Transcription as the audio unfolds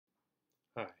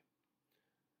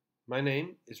My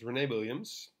name is René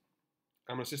Williams.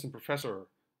 I'm an assistant professor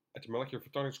at the Molecular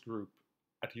Photonics group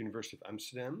at the University of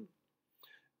Amsterdam.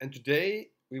 And today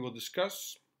we will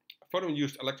discuss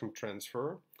photoinduced electron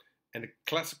transfer and the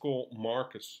classical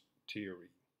Marcus theory.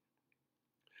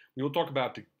 We will talk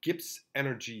about the Gibbs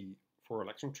energy for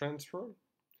electron transfer,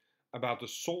 about the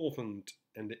solvent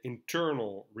and the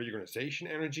internal reorganization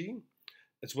energy,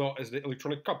 as well as the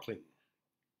electronic coupling.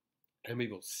 And we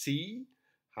will see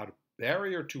how the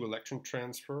barrier to electron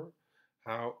transfer,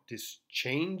 how this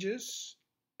changes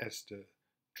as the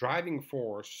driving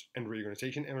force and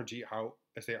reorganization energy,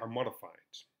 as they are modified.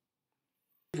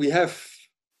 We have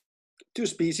two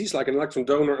species, like an electron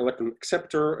donor, electron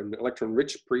acceptor, an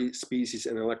electron-rich species,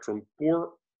 and an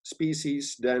electron-poor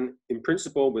species. Then, in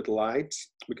principle, with light,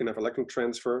 we can have electron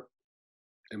transfer,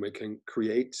 and we can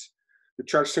create the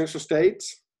charge transfer state,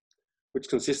 which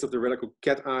consists of the radical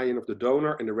cation of the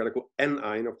donor and the radical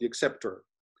anion of the acceptor.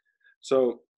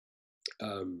 So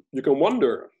you can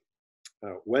wonder,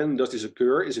 when does this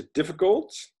occur? Is it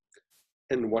difficult?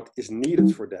 And what is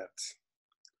needed for that?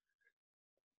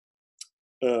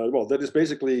 Well, that is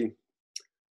basically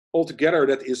altogether,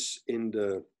 that is in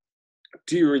the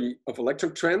theory of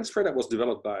electron transfer that was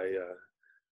developed by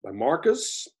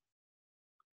Marcus.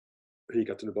 He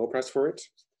got the Nobel Prize for it.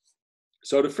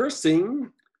 So the first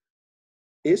thing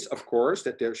is, of course,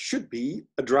 that there should be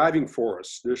a driving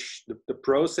force. The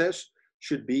process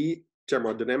should be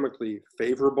thermodynamically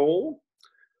favorable.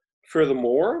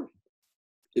 Furthermore,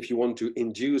 if you want to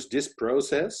induce this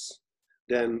process,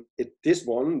 then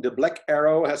the black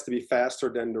arrow has to be faster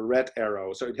than the red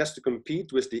arrow. So it has to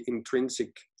compete with the intrinsic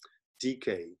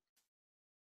decay.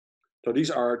 So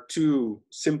these are two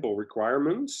simple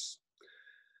requirements.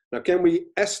 Now, can we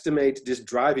estimate this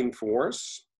driving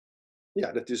force?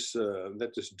 Yeah, that is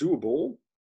doable.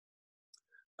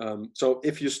 So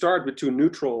if you start with two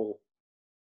neutral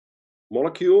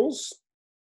molecules,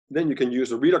 then you can use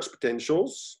the redox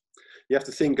potentials. You have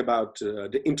to think about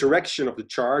the interaction of the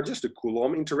charges, the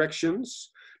Coulomb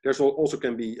interactions. There's also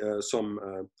can be some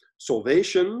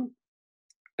solvation.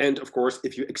 And of course,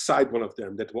 if you excite one of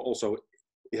them, that will also,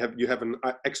 you have an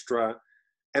extra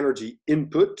energy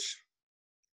input.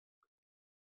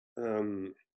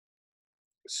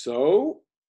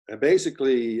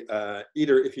 Basically,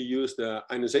 either if you use the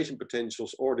ionization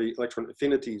potentials or the electron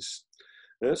affinities.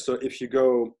 So if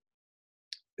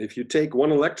you take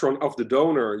one electron of the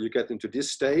donor, you get into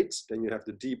this state, then you have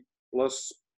the D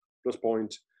plus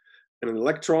point and an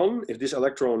electron. If this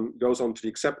electron goes on to the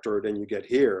acceptor, then you get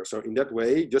here. So in that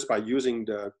way, just by using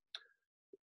the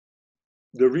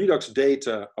redox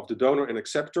data of the donor and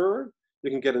acceptor,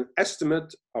 you can get an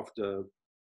estimate of the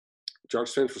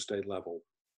charge transfer state level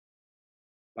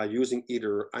by using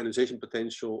either ionization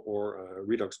potential or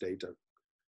redox data.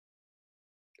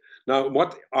 Now,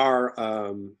 what are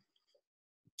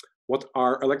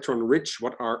electron-rich,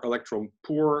 what are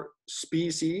electron-poor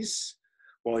species?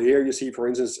 Well, here you see, for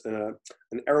instance, an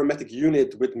aromatic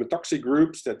unit with methoxy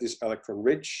groups that is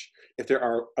electron-rich. If there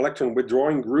are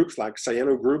electron-withdrawing groups, like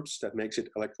cyano groups, that makes it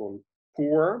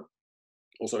electron-poor.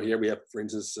 Also here we have, for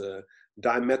instance,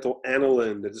 dimethyl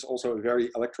aniline, that is also a very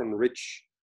electron-rich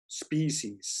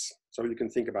species. So you can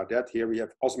think about that. Here we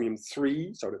have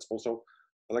osmium-3, so that's also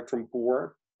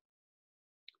electron-poor.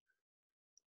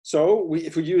 So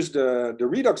if we use the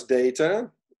redox data,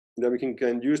 then we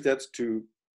can use that to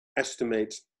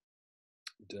estimate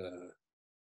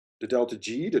the delta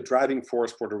G, the driving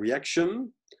force for the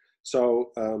reaction.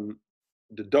 So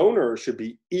the donor should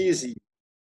be easy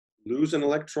to lose an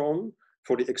electron.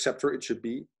 For the acceptor, it should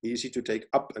be easy to take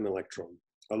up an electron.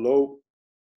 A low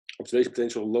oxidation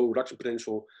potential, low reduction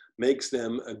potential makes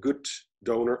them a good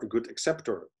donor, a good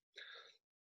acceptor.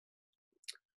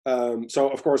 So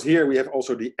of course here we have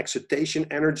also the excitation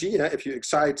energy. If you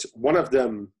excite one of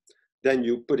them, then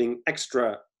you're putting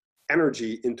extra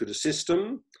energy into the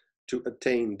system to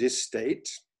attain this state.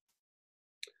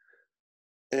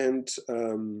 And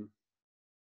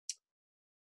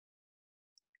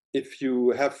if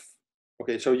you have,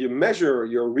 so you measure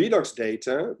your redox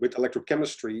data with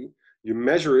electrochemistry, you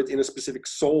measure it in a specific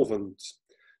solvent.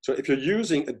 So if you're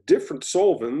using a different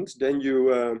solvent, then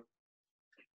you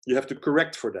have to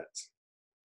correct for that,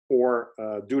 or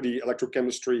do the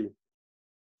electrochemistry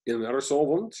in another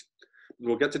solvent.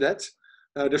 We'll get to that.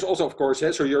 There's also, of course,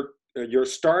 so you're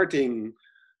starting.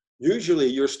 Usually,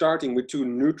 you're starting with two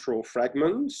neutral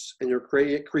fragments, and you're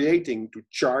creating two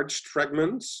charged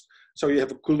fragments. So you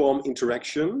have a Coulomb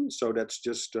interaction. So that's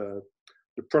just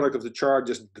the product of the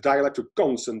charges. The dielectric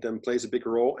constant then plays a big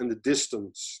role, and the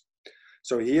distance.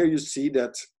 So here you see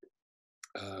that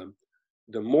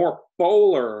the more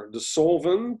polar the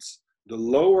solvent, the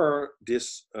lower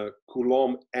this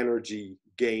Coulomb energy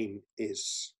gain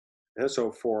is. And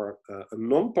so for a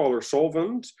non-polar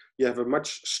solvent, you have a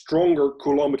much stronger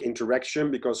Coulombic interaction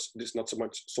because it is not so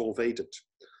much solvated.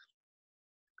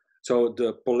 So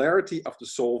the polarity of the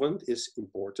solvent is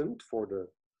important for the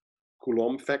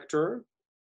Coulomb factor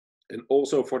and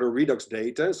also for the redox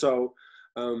data. So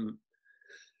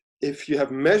if you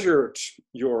have measured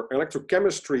your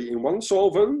electrochemistry in one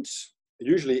solvent,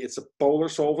 usually it's a polar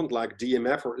solvent like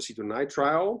DMF or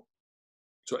acetonitrile.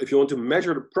 So if you want to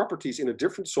measure the properties in a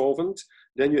different solvent,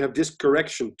 then you have this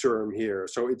correction term here.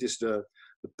 So it is the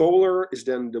polar is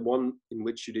then the one in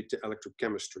which you did the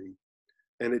electrochemistry.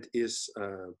 And it is,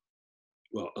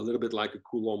 well, a little bit like a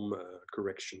Coulomb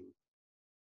correction.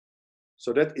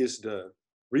 So that is the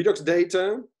redox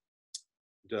data.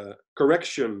 The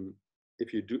correction,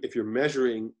 if you're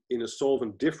measuring in a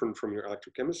solvent different from your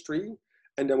electrochemistry,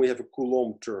 and then we have a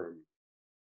Coulomb term.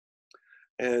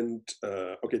 And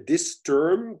okay, this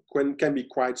term can be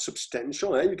quite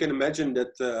substantial. And you can imagine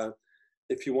that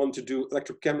if you want to do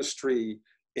electrochemistry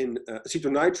in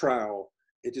acetonitrile,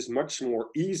 it is much more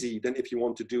easy than if you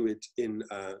want to do it in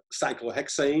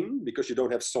cyclohexane, because you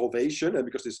don't have solvation and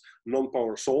because it's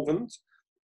non-polar solvent.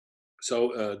 So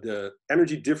the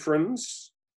energy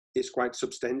difference is quite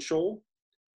substantial.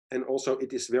 And also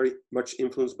it is very much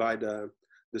influenced by the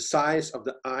size of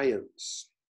the ions.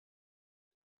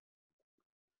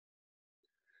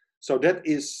 So that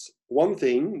is one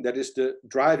thing, that is the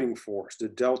driving force, the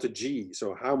delta G.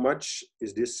 So how much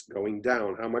is this going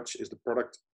down? How much is the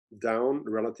product down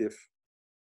relative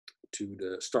to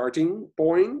the starting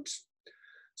point?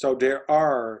 So there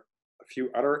are a few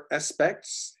other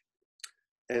aspects.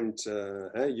 And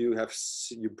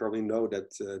you probably know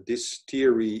that this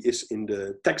theory is in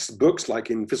the textbooks, like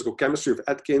in physical chemistry of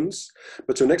Atkins.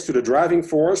 But so next to the driving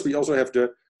force, we also have the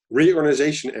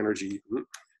reorganization energy.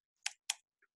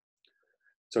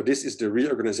 So this is the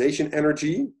reorganization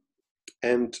energy.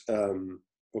 And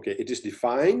okay, it is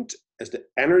defined as the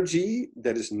energy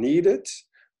that is needed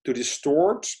to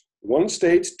distort one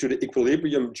state to the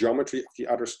equilibrium geometry of the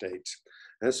other state.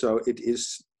 And so it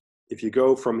is, if you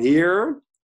go from here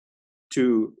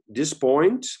to this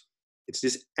point, it's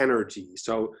this energy.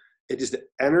 So it is the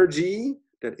energy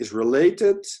that is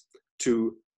related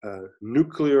to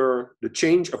the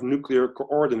change of nuclear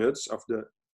coordinates of the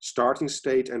starting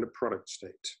state and the product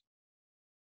state.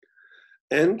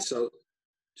 And so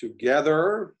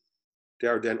together,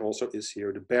 there then also is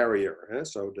here the barrier,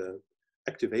 so the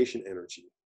activation energy.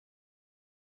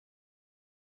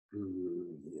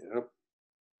 Yeah.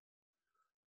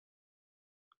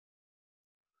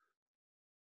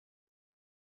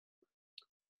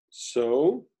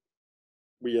 So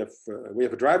we have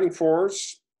a driving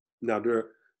force. Now the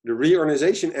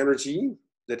reorganization energy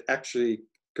that actually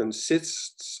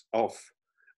consists of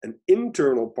an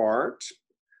internal part.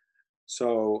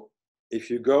 So if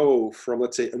you go from,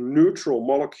 let's say, a neutral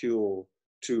molecule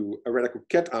to a radical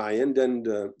cation, then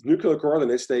the nuclear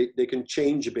coordinates, they can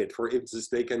change a bit. For instance,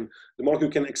 the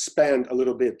molecule can expand a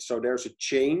little bit. So there's a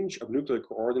change of nuclear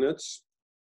coordinates.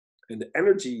 And the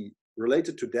energy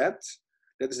related to that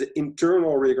is the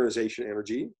internal reorganization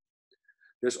energy.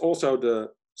 There's also the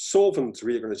solvent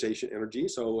reorganization energy.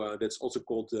 So that's also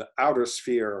called the outer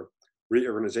sphere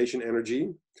reorganization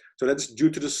energy. So that's due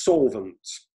to the solvent.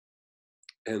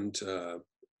 And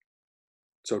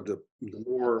so the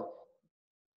more,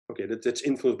 okay, that's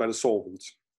influenced by the solvent.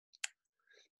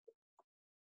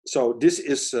 So this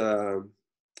is a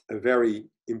very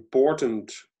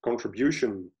important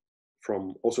contribution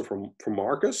from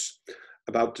Marcus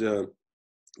about the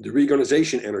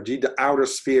reorganization energy, the outer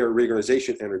sphere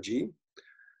reorganization energy.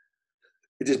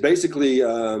 It is basically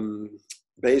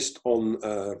based on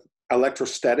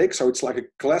electrostatics, so it's like a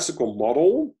classical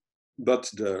model, but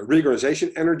the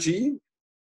reorganization energy,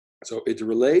 so it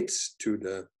relates to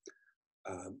the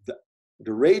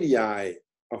radii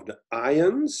of the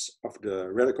ions of the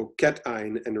radical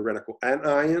cation and the radical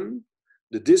anion,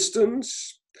 the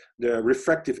distance, the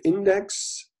refractive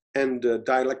index, and the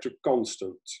dielectric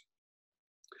constant.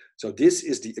 So this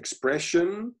is the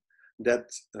expression that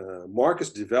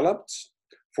Marcus developed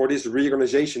for this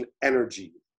reorganization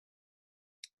energy.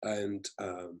 And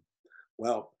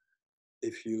well,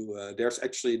 if you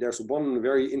there's one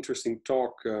very interesting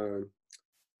talk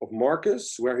of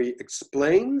Marcus where he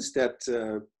explains that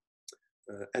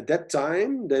at that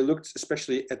time they looked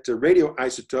especially at the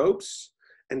radioisotopes,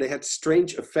 and they had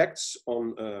strange effects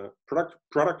on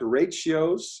product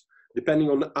ratios depending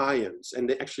on the ions, and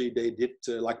they did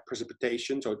like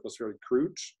precipitation, so it was very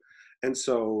crude. And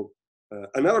so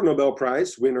another Nobel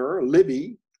Prize winner,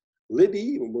 Libby,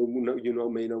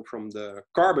 may know from the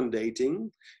carbon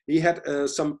dating. He had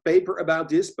some paper about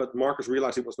this, but Marcus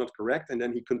realized it was not correct, and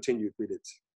then he continued with it.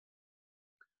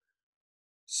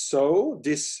 So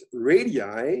this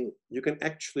radii, you can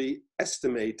actually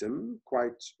estimate them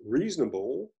quite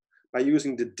reasonable by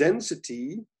using the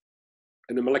density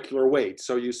and the molecular weight.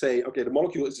 So you say, okay, the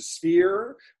molecule is a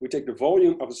sphere. We take the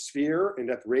volume of a sphere and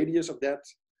that radius of that,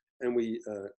 and we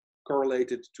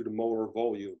correlate it to the molar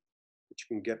volume, which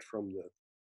you can get from the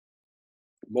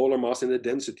molar mass and the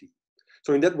density.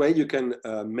 So in that way, you can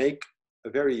make a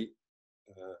very,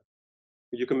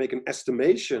 you can make an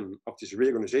estimation of this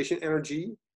reorganization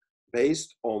energy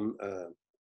based on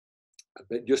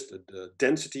just the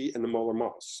density and the molar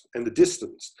mass and the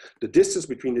distance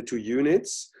between the two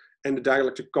units, and the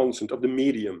dielectric constant of the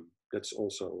medium. That's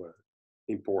also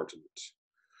important.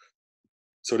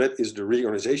 So that is the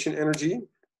reorganization energy.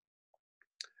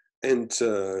 And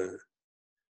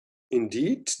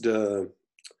indeed, the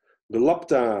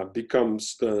lambda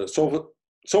becomes, the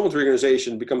solvent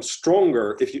reorganization becomes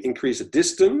stronger if you increase the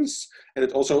distance, and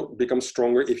it also becomes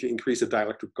stronger if you increase the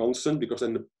dielectric constant, because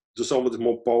then the solvent is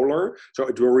more polar, so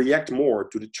it will react more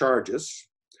to the charges.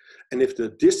 And if the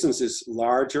distance is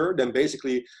larger, then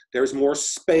basically there is more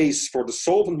space for the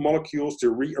solvent molecules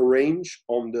to rearrange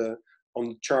on the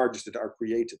charges that are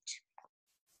created.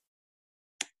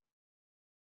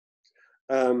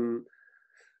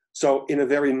 So in a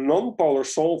very non-polar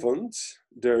solvent,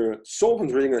 the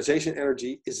solvent reorganization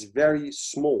energy is very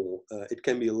small. It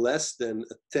can be less than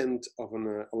 1/10 of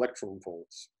an electron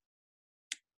volt.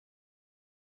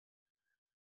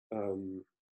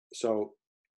 So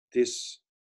this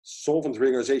solvent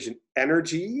reorganization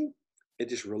energy,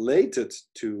 it is related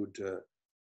to the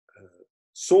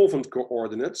solvent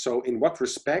coordinate. So in what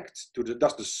respect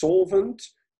does the solvent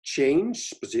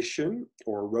change position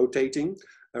or rotating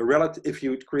relative if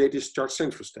you create this charge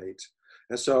transfer state?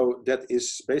 And so that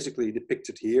is basically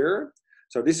depicted here.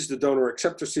 So this is the donor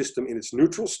acceptor system in its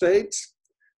neutral state.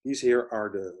 These here are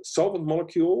the solvent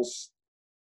molecules.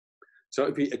 So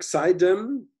if we excite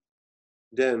them,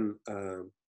 then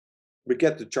we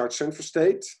get the charge transfer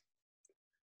state,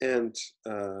 and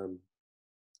the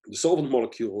solvent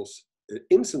molecules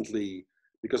instantly,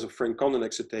 because of Franck Condon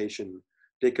excitation,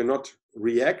 they cannot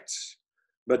react,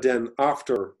 but then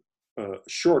after a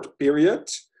short period,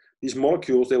 these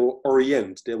molecules, they will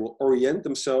orient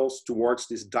themselves towards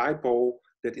this dipole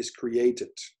that is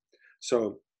created.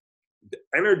 So the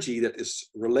energy that is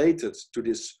related to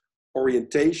this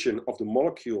orientation of the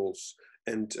molecules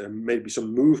and maybe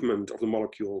some movement of the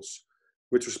molecules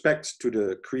with respect to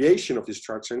the creation of this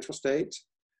charge transfer state,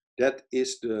 that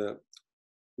is the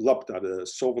lambda, the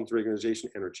solvent reorganization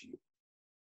energy.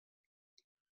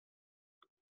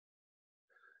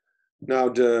 Now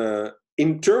the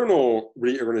internal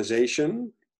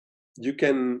reorganization, you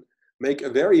can make a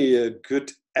very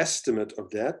good estimate of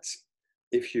that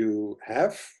if you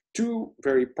have two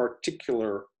very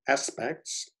particular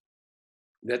aspects.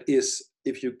 That is,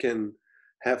 if you can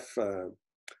have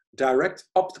direct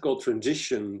optical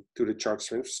transition to the charge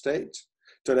transfer state.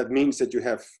 So that means that you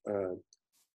have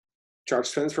charge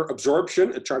transfer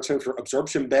absorption, a charge transfer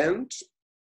absorption band,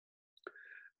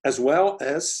 as well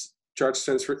as charge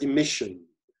transfer emission.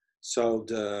 So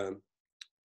the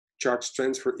charge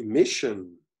transfer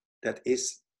emission that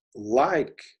is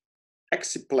like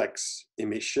exciplex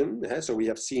emission. So we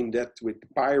have seen that with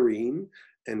pyrene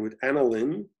and with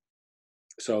aniline.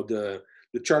 So the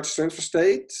charge transfer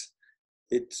state,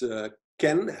 it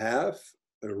can have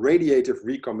a radiative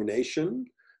recombination.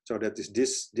 So that is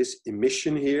this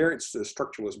emission here, it's the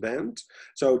structureless band.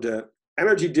 So the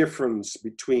energy difference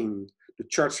between the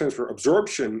charge transfer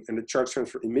absorption and the charge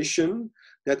transfer emission,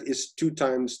 that is 2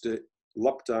 times the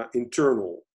lambda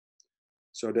internal.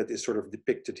 So that is sort of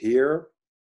depicted here.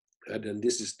 And then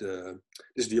this is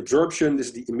the absorption, this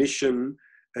is the emission,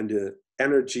 and the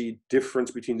energy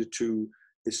difference between the two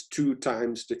is 2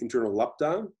 times the internal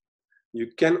lambda. You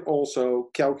can also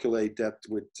calculate that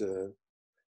with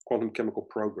quantum chemical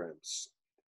programs.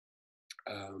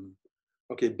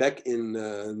 Okay, back in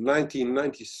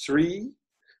 1993,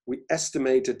 we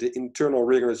estimated the internal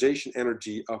reorganization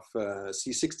energy of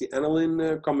C60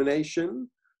 aniline combination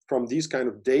from these kind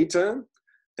of data,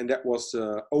 and that was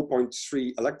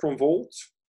 0.3 electron volt.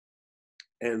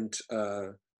 And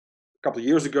a couple of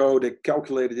years ago, they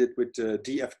calculated it with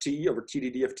DFT over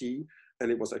TD-DFT, and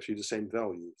it was actually the same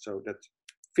value. So that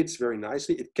fits very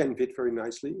nicely. It can fit very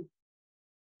nicely.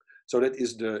 So that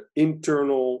is the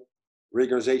internal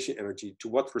reorganization energy. To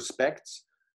what respect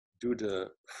do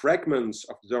the fragments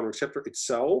of the donor receptor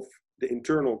itself, the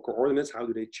internal coordinates, how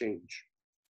do they change?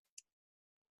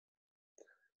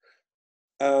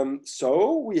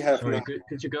 So we have Sorry, now,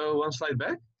 could you go one slide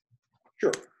back?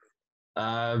 sure.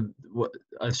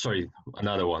 Sorry,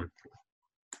 another one.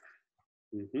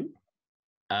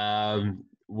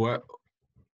 What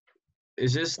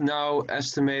is this now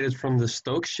estimated from the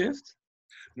Stokes shift?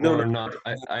 No, or no. not?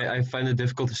 I find it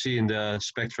difficult to see in the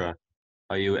spectra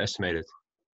how you estimate it.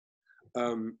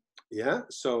 Yeah,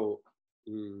 so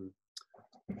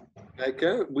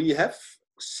we have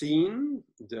seen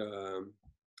the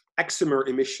excimer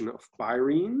emission of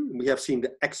pyrene. We have seen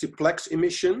the exciplex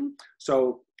emission.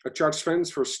 So a charge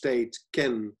transfer state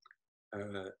can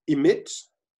emit.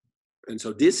 And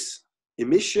so this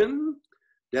emission,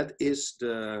 that is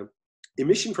the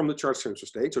emission from the charge transfer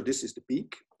state. So this is the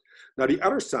peak. Now the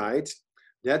other side,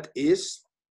 that is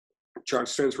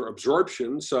charge transfer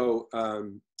absorption. So,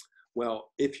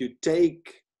 well, if you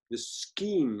take the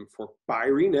scheme for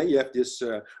pyrene, you have this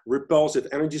repulsive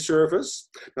energy surface.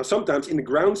 Now, sometimes in the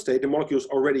ground state, the molecules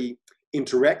already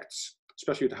interact,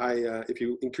 especially at high, if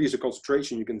you increase the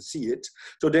concentration, you can see it.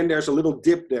 So then there's a little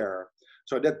dip there.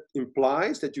 So that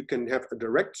implies that you can have a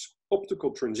direct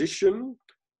optical transition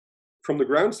from the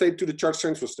ground state to the charge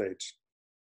transfer state.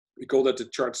 We call that the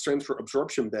charge transfer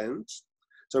absorption band.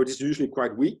 So it is usually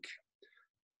quite weak.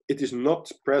 It is not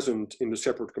present in the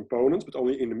separate components, but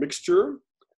only in the mixture.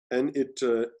 And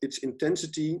its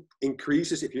intensity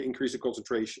increases if you increase the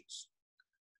concentrations.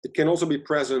 It can also be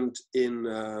present in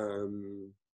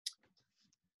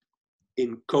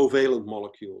covalent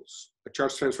molecules, a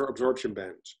charge transfer absorption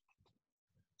band.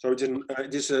 So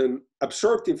it is an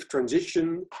absorptive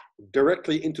transition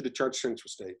directly into the charge transfer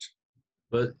state.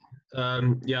 But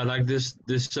yeah, like this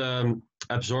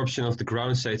absorption of the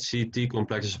ground state CT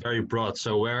complex is very broad.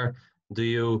 So where do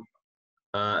you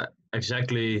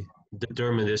exactly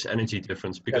determine this energy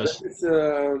difference? Because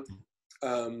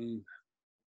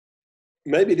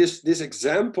maybe this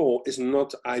example is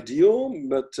not ideal,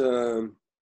 but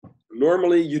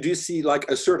normally you do see like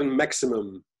a certain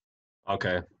maximum.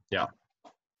 Okay, yeah.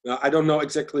 I don't know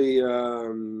exactly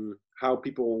how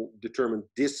people determine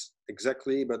this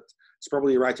exactly, but it's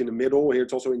probably right in the middle. Here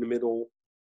it's also in the middle.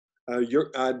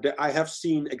 I have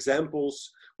seen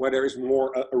examples where there is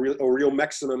more a real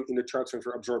maximum in the charge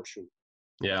transfer absorption.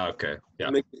 Yeah, okay. Yeah.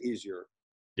 It makes it easier.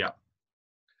 Yeah.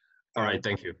 All right,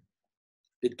 thank you.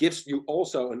 It gives you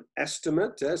also an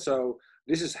estimate. So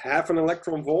this is half an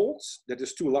electron volt. That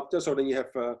is 2 lambda. So then you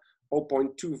have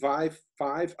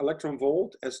 0.255 electron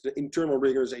volt as the internal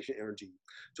reorganization energy.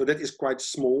 So that is quite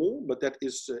small, but that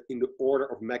is in the order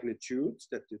of magnitude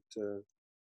that it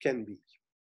can be.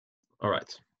 All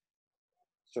right.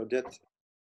 So that,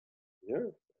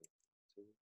 yeah.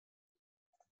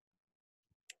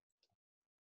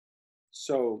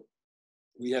 So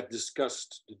we have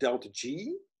discussed the delta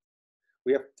G.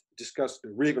 We have discussed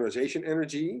the reorganization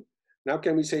energy. Now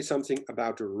can we say something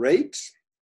about the rate?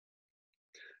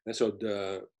 And so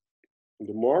the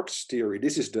Marx theory,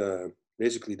 this is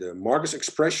basically the Marcus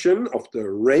expression of the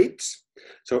rate.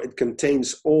 So it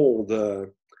contains all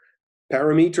the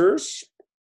parameters,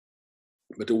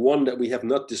 but the one that we have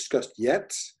not discussed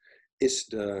yet is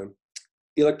the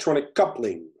electronic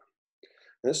coupling.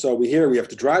 And so here we have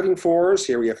the driving force,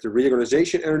 here we have the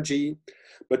reorganization energy,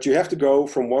 but you have to go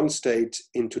from one state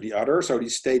into the other. So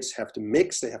these states have to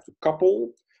mix, they have to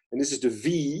couple, and this is the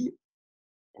V,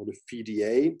 or the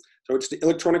VDA. So it's the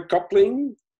electronic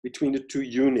coupling between the two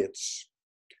units.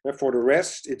 And for the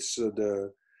rest, it's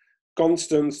the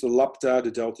constants, the lambda,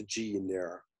 the delta G in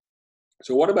there.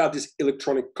 So what about this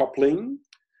electronic coupling?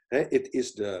 It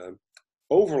is the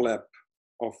overlap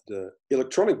of the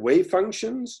electronic wave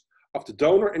functions of the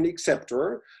donor and the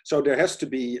acceptor. So there has to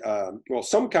be, well,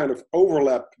 some kind of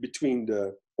overlap between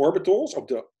the orbitals, of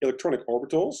the electronic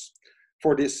orbitals,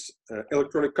 for this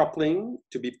electronic coupling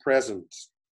to be present.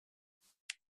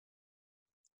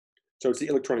 So it's the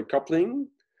electronic coupling.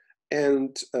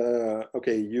 And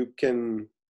okay, you can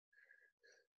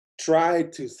try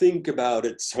to think about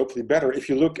it hopefully better if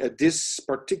you look at this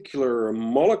particular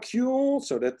molecule.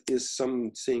 So that is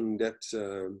something that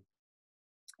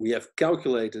we have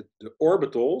calculated the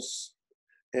orbitals.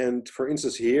 And for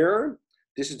instance here,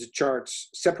 this is the charge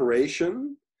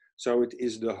separation. So it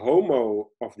is the HOMO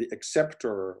of the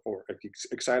acceptor, or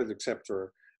excited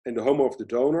acceptor, and the HOMO of the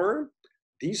donor.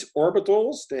 These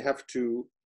orbitals, they have to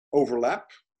overlap.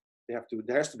 There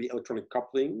has to be electronic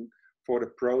coupling for the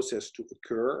process to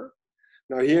occur.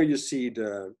 Now here you see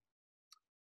the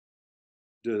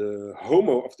the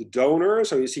HOMO of the donor.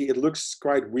 So you see it looks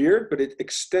quite weird, but it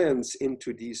extends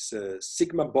into these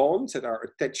sigma bonds that are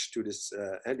attached to this,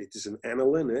 and it is an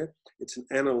aniline. It's an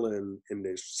aniline and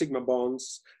there's sigma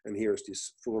bonds, and here's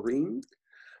this fluorine.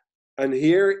 And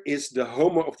here is the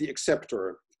HOMO of the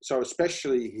acceptor. So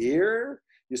especially here,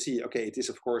 you see, okay, it is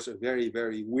of course a very,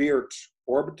 very weird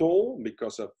orbital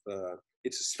because of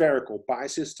it's a spherical pi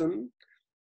system.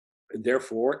 And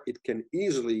therefore, it can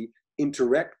easily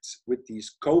interact with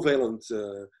these covalent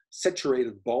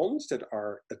saturated bonds that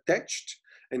are attached.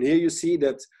 And here you see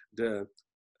that the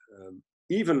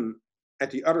even at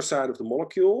the other side of the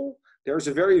molecule, there's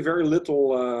a very, very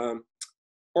little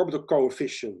orbital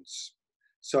coefficients.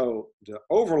 So the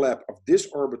overlap of this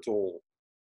orbital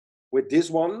with this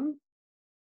one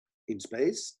in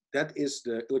space, that is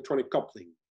the electronic coupling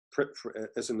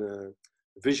as a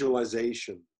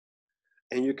visualization.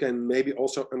 And you can maybe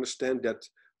also understand that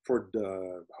for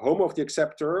the HOMO of the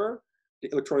acceptor, the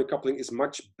electronic coupling is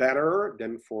much better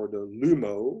than for the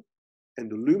LUMO. And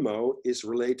the LUMO is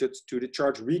related to the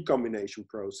charge recombination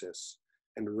process.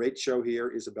 And the ratio here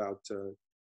is about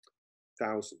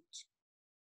 1,000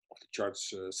 of the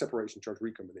charge separation charge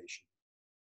recombination.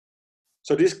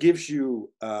 So this gives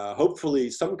you hopefully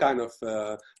some kind of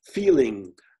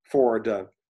feeling for the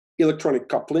electronic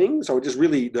coupling. So it is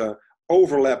really the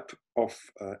overlap of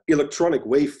electronic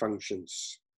wave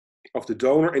functions of the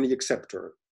donor and the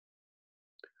acceptor.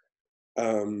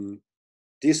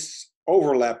 This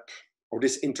overlap or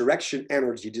this interaction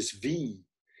energy, this V,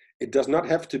 it does not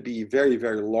have to be very,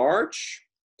 very large.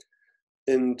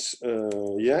 And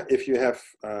yeah, if you have,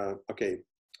 okay,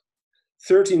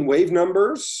 13 wave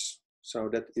numbers, so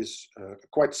that is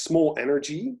quite small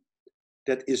energy,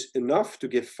 that is enough to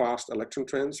give fast electron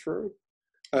transfer.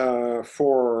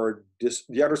 For this,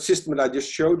 the other system that I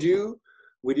just showed you,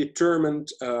 we determined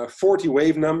 40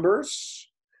 wave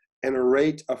numbers and a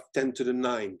rate of 10 to the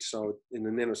 9th, so in the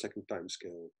nanosecond time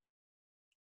scale.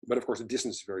 But of course, the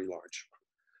distance is very large.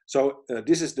 So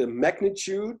this is the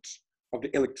magnitude of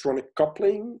the electronic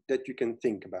coupling that you can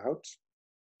think about.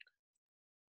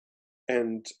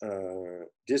 And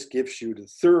this gives you the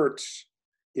third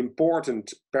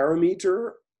important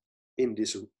parameter in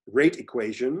this rate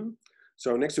equation.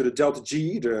 So next to the delta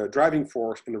G, the driving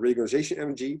force and the reorganization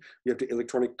energy, we have the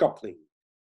electronic coupling.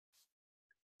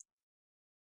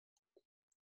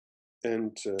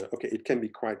 And okay, it can be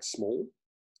quite small.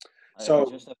 I So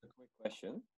just have a quick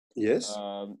question. yes.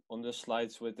 On the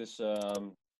slides with this,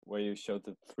 where you showed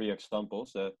the 3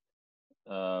 examples that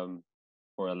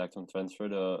for electron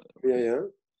transfer, Yeah.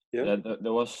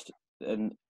 There was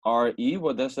an RE.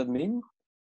 What does that mean?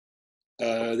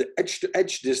 The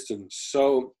edge-to-edge distance.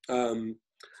 So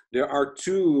there are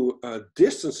 2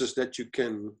 distances that you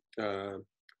can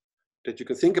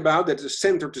think about. That is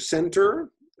center to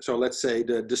center. So let's say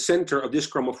the center of this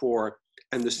chromophore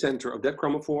and the center of that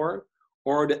chromophore,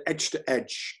 or the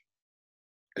edge-to-edge.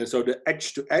 And so the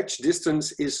edge-to-edge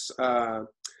distance is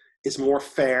more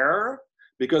fair,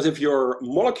 because if your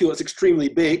molecule is extremely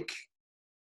big,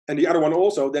 and the other one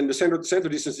also, then the center-to-center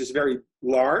distance is very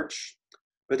large.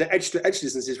 But the edge-to-edge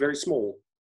distance is very small.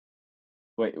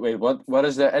 Wait, what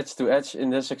is the edge-to-edge in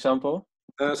this example?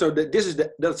 So this is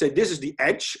let's say this is the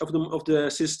edge of the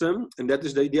system, and that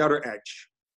is the other edge.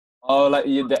 Oh, like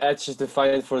the edge is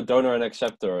defined for donor and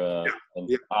acceptor.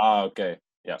 Yeah. Ah, okay.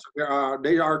 Yeah. So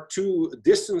there are 2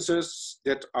 distances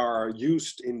that are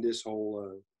used in this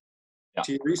whole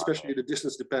theory, especially the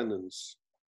distance dependence.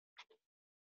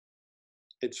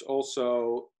 It's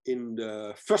also in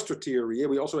the Fuster theory.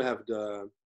 We also have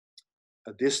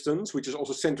a distance, which is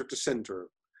also center to center.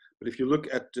 But if you look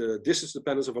at the distance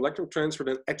dependence of electron transfer,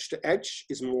 then edge to edge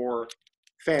is more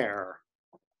fair.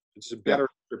 It's a better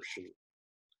description.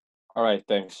 All right,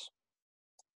 thanks.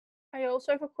 I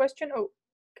also have a question. Oh,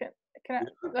 can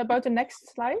I, about the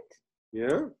next slide?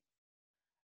 Yeah.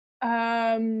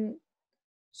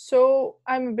 So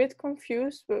I'm a bit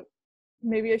confused, but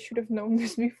maybe I should have known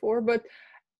this before. But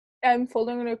I'm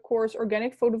following the course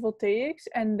Organic Photovoltaics,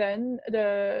 and then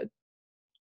the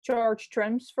charge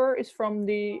transfer is from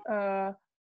the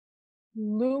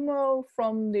LUMO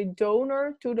from the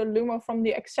donor to the LUMO from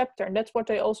the acceptor, and that's what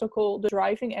they also call the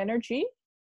driving energy.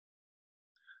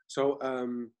 So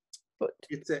but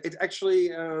it actually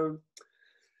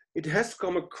it has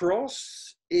come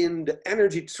across in the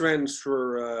energy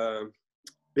transfer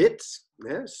bit.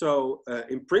 Yeah? So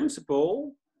in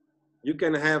principle, you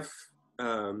can have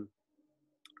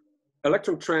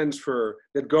electron transfer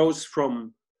that goes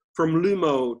from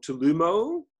LUMO to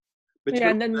LUMO. But yeah,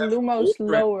 and then LUMO's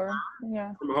lower.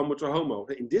 Yeah. From HOMO to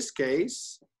HOMO. In this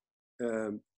case,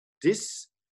 this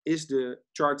is the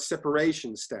charge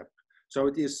separation step. So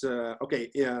it is,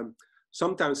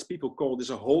 sometimes people call this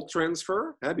a hole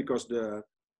transfer, because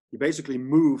you basically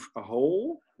move a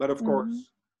hole, but of course,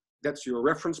 that's your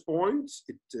reference point.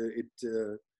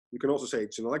 You can also say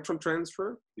it's an electron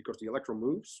transfer because the electron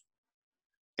moves.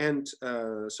 And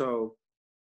so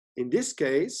in this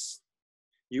case,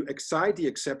 you excite the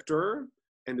acceptor,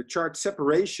 and the charge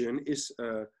separation is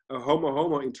a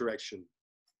homo-homo interaction.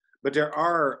 But there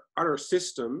are other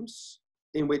systems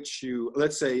in which you,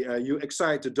 let's say, you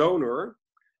excite the donor,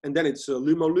 and then it's a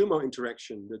LUMO-LUMO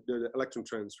interaction, the electron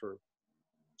transfer.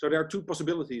 So there are two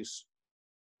possibilities.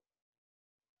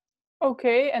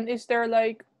 Okay, and is there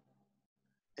like,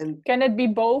 can it be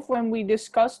both when we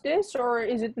discuss this, or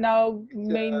is it now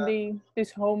mainly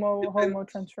this homo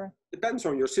transfer? Depends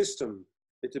on your system.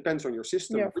 It depends on your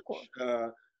system. Yeah, of course.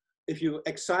 If you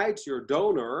excite your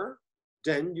donor,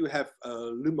 then you have a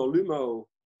LUMO-LUMO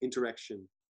interaction.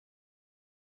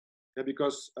 Yeah,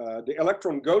 because the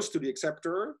electron goes to the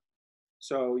acceptor,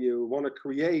 so you want to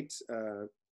create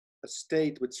a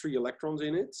state with 3 electrons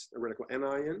in it, a radical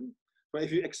anion. But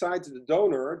if you excite the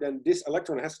donor, then this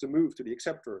electron has to move to the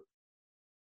acceptor.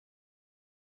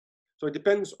 So it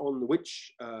depends on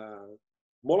which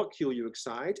molecule you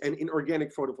excite. And in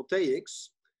organic photovoltaics,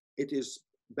 it is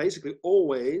basically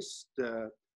always the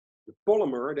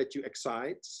polymer that you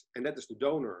excite, and that is the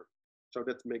donor. So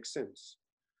that makes sense.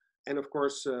 And of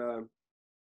course,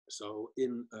 so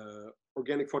in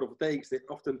organic photovoltaics, they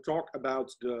often talk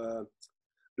about the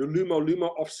LUMO-LUMO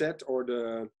offset, or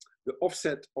the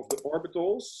offset of the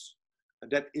orbitals.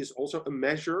 That is also a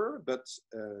measure, but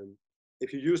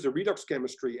if you use the redox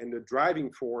chemistry and the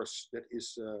driving force that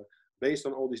is based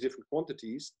on all these different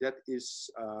quantities, that is,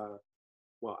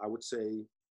 well, I would say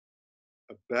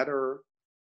a better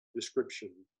description,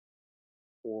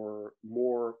 or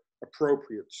more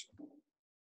appropriate,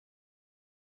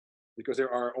 because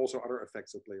there are also other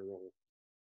effects that play a role.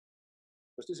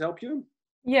 Does this help you?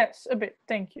 Yes, a bit.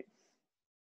 Thank you.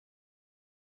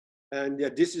 And yeah,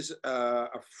 this is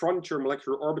a frontier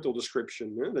molecular orbital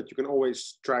description that you can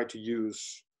always try to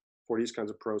use for these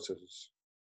kinds of processes.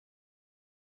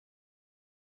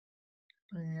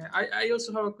 I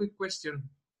also have a quick question.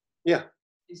 Yeah.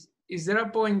 Is there a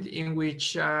point in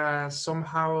which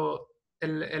somehow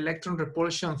electron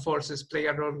repulsion forces play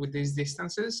a role with these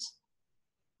distances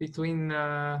between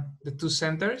the two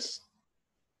centers?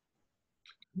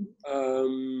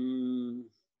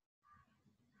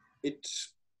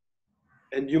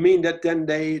 And you mean that then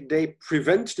they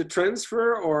prevent the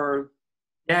transfer, or?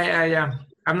 Yeah.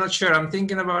 I'm not sure. I'm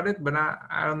thinking about it, but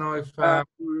I don't know if.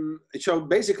 So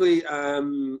basically,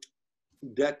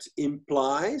 that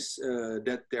implies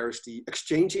that there's the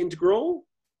exchange integral.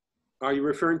 Are you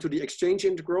referring to the exchange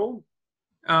integral?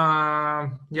 Yeah,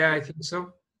 I think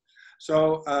so.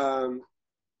 So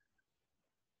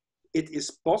it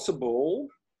is possible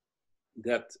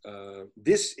that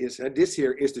this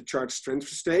here is the charge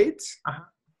transfer state,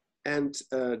 and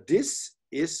this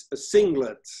is a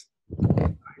singlet.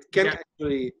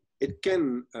 It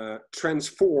can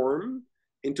transform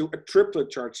into a triplet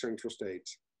charge transfer state,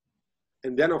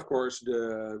 and then of course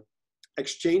the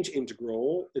exchange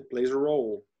integral, it plays a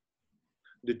role.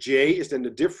 The J is then the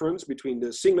difference between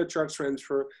the singlet charge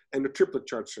transfer and the triplet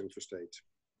charge transfer state,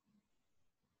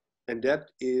 and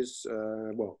that is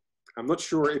well, I'm not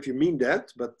sure if you mean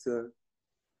that, but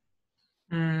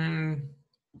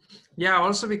yeah,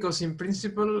 also because in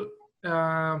principle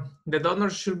the donor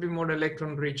should be more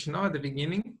electron rich, no, at the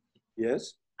beginning.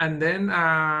 Yes. And then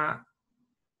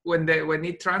when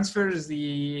it transfers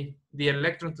the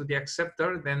electron to the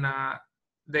acceptor, then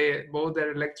both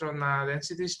their electron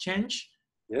densities change.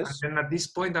 Yes. And then at this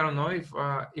point, I don't know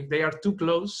if they are too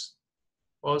close.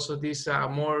 Also, this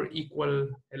more equal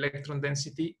electron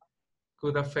density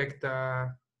could affect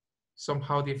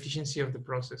somehow the efficiency of the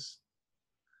process.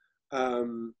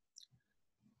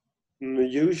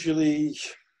 Usually,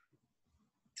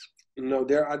 no.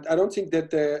 I don't think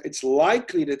that it's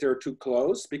likely that they're too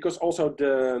close, because also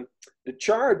the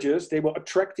charges, they will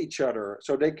attract each other,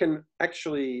 so they can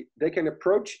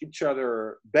approach each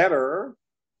other better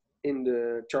in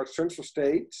the charge transfer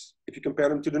state if you compare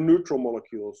them to the neutral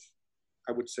molecules,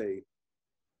 I would say,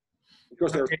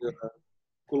 because there's the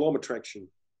Coulomb attraction.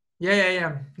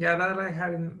 Yeah. That I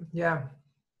haven't. Yeah.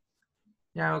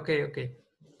 Okay.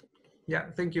 Yeah.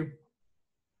 Thank you.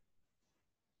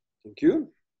 Thank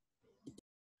you.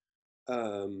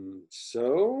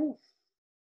 So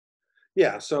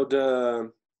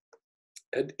the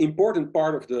important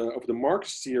part of the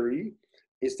Marx theory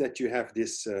is that you have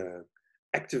this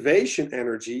activation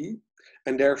energy,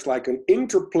 And there's like an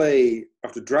interplay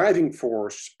of the driving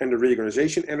force and the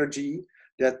reorganization energy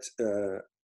that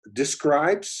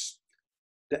describes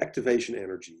the activation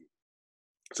energy.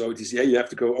 So it is, yeah, you have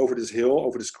to go over this hill,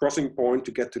 over this crossing point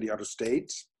to get to the other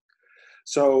state.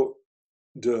 So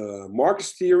the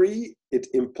Marcus theory, it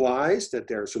implies that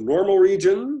there's a normal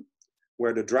region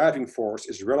where the driving force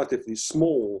is relatively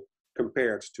small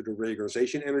compared to the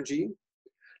reorganization energy.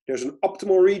 There's an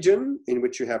optimal region in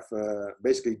which you have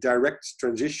basically direct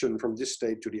transition from this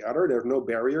state to the other. There's no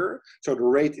barrier, so the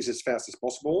rate is as fast as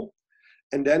possible.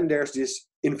 And then there's this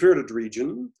inverted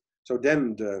region. So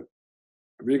then the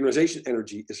reorganization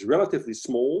energy is relatively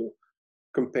small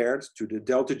compared to the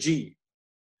delta G.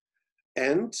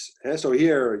 And so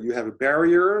here you have a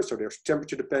barrier, so there's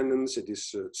temperature dependence, it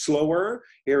is slower.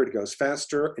 Here it goes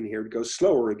faster, and here it goes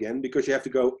slower again, because you have to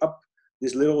go up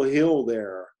this little hill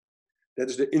there. That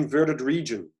is the inverted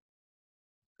region.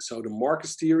 So the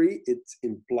Marcus theory, it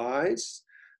implies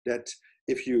that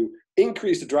if you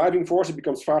increase the driving force, it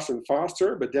becomes faster and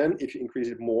faster, but then if you increase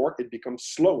it more, it becomes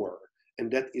slower.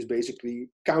 And that is basically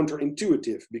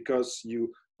counterintuitive, because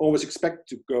you always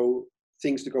expect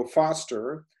things to go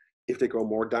faster if they go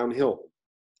more downhill.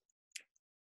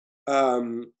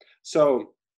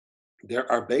 So there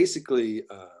are basically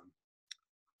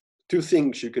two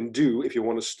things you can do if you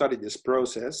want to study this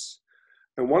process.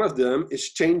 And one of them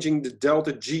is changing the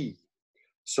delta G.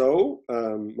 So,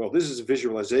 well, this is a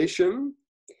visualization.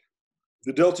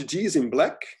 The delta G is in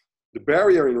black, the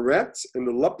barrier in red, and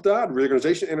the lambda, the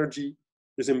reorganization energy,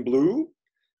 is in blue.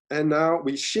 And now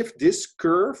we shift this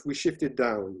curve, we shift it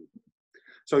down.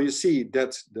 So you see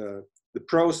that the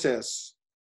process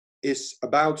is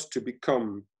about to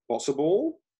become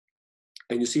possible.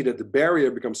 And you see that the barrier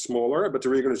becomes smaller, but the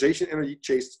reorganization energy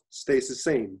stays the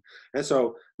same. And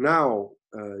so now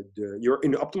you're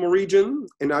in the optimal region,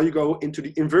 and now you go into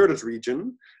the inverted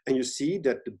region, and you see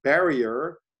that the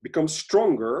barrier becomes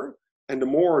stronger, and the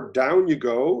more down you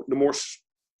go, the more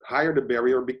higher the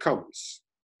barrier becomes.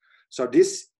 So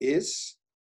this is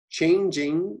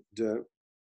changing the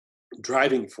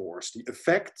driving force, the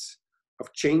effect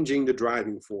of changing the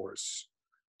driving force.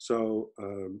 So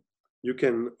you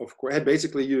can, of course,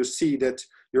 basically you see that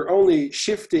you're only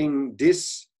shifting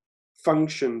this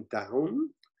function down,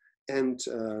 and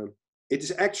it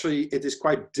is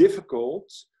quite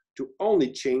difficult to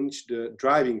only change the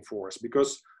driving force,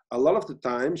 because a lot of the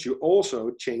times you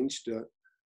also change the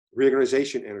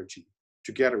reorganization energy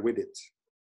together with it.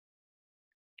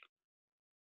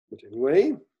 But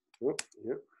anyway, oh,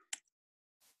 yeah.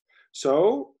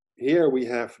 So here we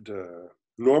have the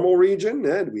normal region,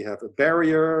 and we have a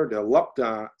barrier. The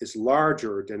lambda is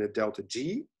larger than a delta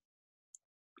G.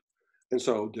 And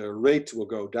so the rate will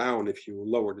go down if you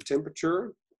lower the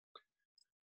temperature.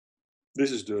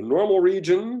 This is the normal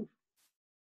region.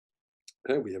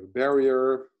 And we have a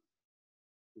barrier.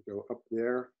 We go up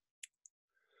there.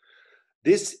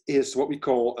 This is what we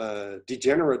call a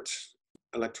degenerate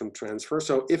electron transfer.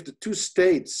 So if the two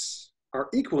states are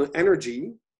equal in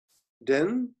energy,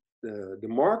 then the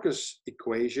Marcus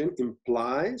equation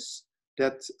implies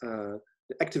that the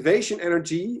activation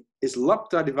energy is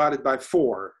lambda divided by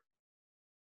 4.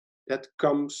 That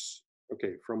comes,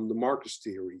 okay, from the Marcus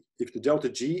theory. If the delta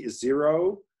G is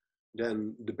 0,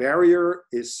 then the barrier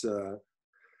is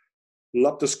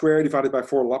lambda squared divided by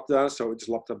 4 lambda, so it's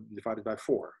lambda divided by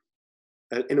 4.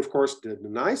 And of course, the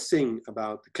nice thing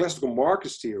about the classical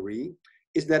Marcus theory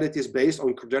is that it is based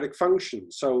on quadratic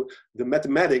functions. So the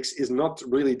mathematics is not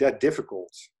really that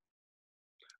difficult.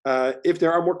 If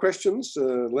there are more questions,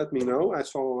 let me know. I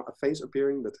saw a face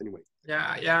appearing, but anyway.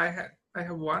 Yeah, I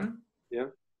have one. Yeah.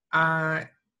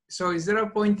 So is there a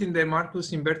point in the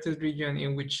Marcus inverted region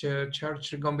in which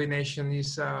charge recombination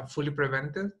is fully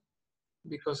prevented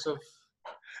because of?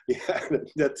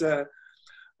 Yeah,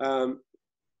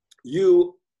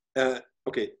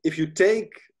 okay, if you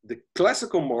take the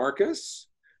classical Marcus,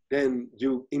 then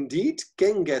you indeed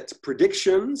can get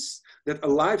predictions that a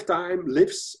lifetime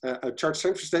lives, a charge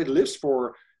transfer state lives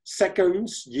for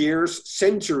seconds, years,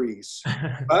 centuries.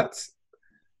 But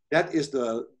that is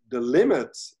the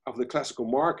limit of the classical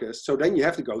Marcus. So then you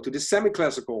have to go to the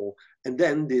semi-classical, and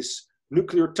then this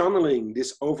nuclear tunneling,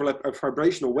 this overlap of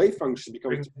vibrational wave functions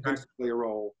becomes to play a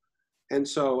role. And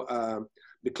so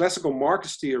the classical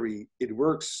Marcus theory, it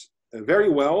works very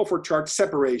well for charge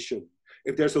separation.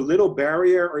 If there's a little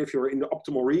barrier, or if you're in the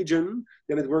optimal region,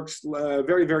 then it works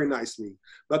very, very nicely.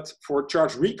 But for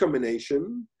charge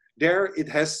recombination, there it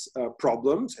has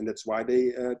problems, and that's why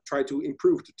they try to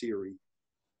improve the theory.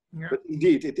 Yeah. But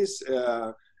indeed, it is,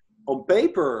 on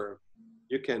paper,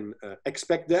 you can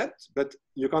expect that, but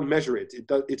you can't measure it.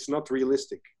 It's not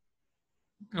realistic.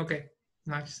 Okay,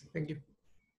 nice. Thank you.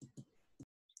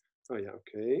 Oh yeah,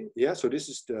 okay. Yeah, so this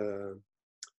is the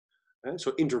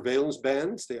so intervalence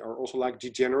bands. They are also like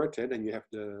degenerate, and then you have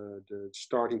the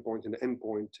starting point and the end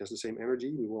point has the same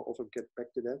energy. We will also get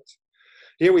back to that.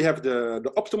 Here we have the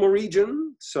optimal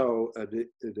region. So the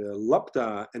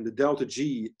lambda and the delta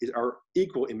G are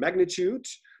equal in magnitude.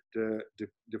 The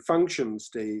functions,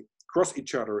 they cross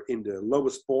each other in the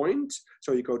lowest point.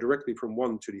 So you go directly from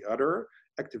one to the other.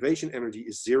 Activation energy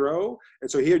is 0.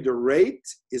 And so here the rate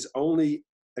is only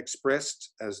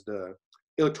expressed as the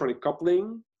electronic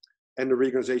coupling, and the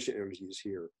reorganization energy is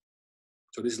here.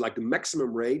 So this is like the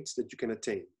maximum rate that you can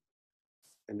attain.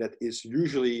 And that is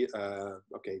usually,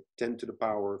 10 to the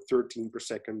power 13 per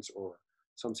second or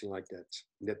something like that.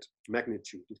 That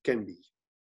magnitude, it can be.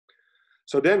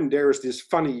 So then there's this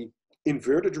funny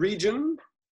inverted region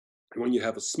when you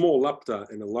have a small lambda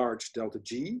and a large delta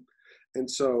G. And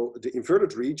so the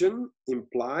inverted region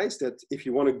implies that if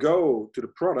you want to go to the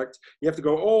product, you have to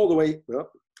go all the way, well,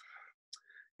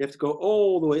 you have to go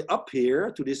all the way up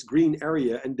here to this green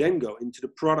area and then go into the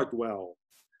product well.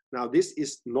 Now this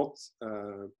is not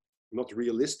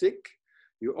realistic.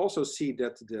 You also see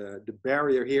that the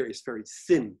barrier here is very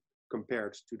thin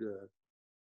compared to the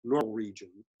normal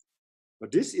region.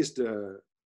 But this is the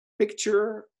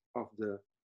picture of the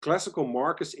classical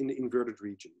Marcus in the inverted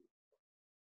region.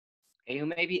 Can you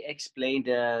maybe explain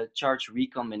the charge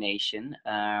recombination,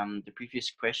 the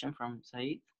previous question from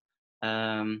Said?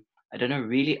 I don't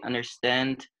really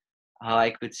understand how I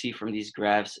could see from these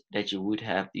graphs that you would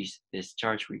have this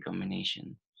charge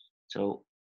recombination. So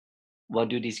what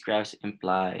do these graphs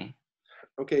imply?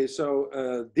 Okay,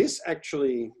 so this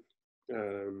actually,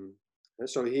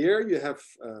 so here you have,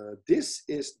 this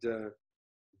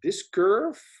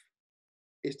curve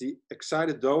is the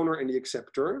excited donor and the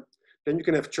acceptor. Then you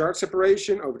can have charge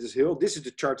separation over this hill. This is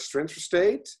the charge transfer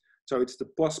state. So it's the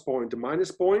plus point, the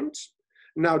minus point.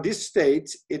 Now this state,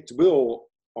 it will,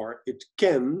 or it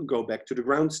can go back to the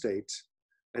ground state.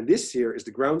 And this here is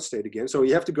the ground state again. So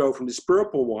you have to go from this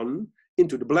purple one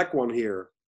into the black one here.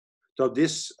 So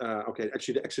this, okay,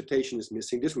 actually the excitation is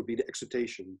missing. This would be the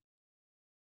excitation.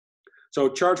 So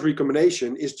charge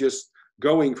recombination is just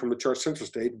going from the charge transfer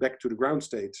state back to the ground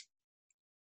state.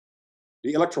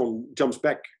 The electron jumps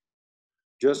back.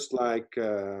 Just like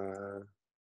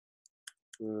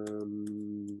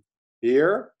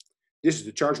here, this is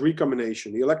the charge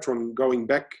recombination, the electron going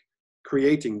back,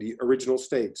 creating the original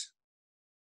state.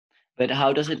 But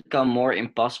how does it become more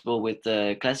impossible with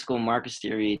the classical Marcus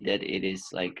theory that it is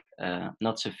like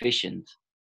not sufficient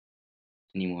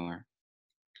anymore?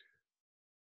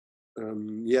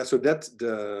 Yeah, so that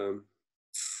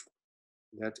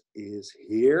is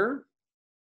here.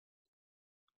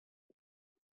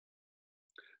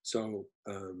 So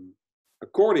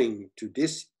according to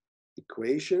this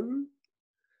equation,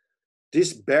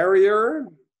 this barrier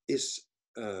is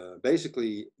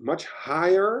basically much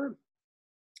higher.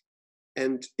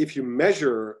 And if you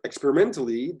measure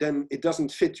experimentally, then it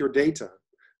doesn't fit your data.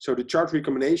 So the charge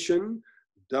recombination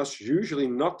does usually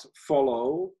not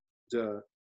follow the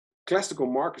classical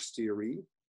Marcus theory,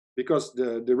 because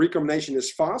the recombination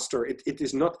is faster. It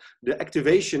is not, the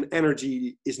activation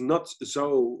energy is not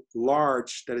so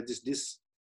large that it is this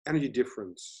energy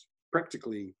difference,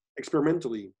 practically,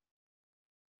 experimentally.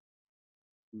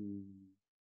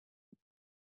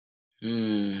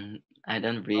 I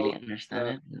don't really understand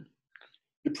it.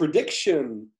 The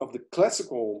prediction of the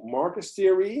classical Marcus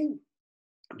theory,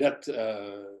 that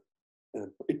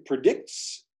it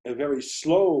predicts a very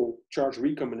slow charge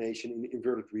recombination in the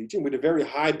inverted region with a very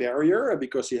high barrier,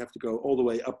 because you have to go all the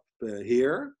way up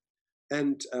here.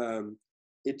 And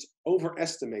it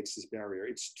overestimates this barrier.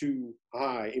 It's too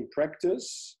high. In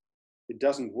practice, it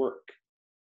doesn't work.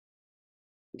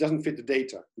 It doesn't fit the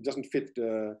data. It doesn't fit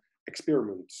the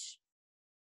experiments.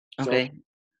 Okay. So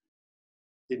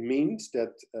it means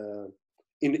that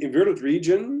in the inverted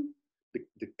region,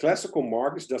 the classical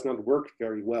Marcus does not work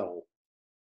very well.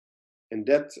 And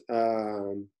that,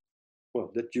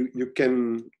 that you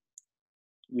can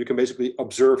basically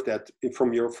observe that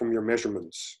from your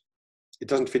measurements. It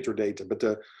doesn't fit your data, but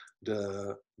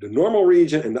the normal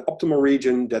region and the optimal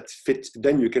region that fit,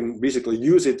 then you can basically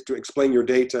use it to explain your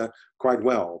data quite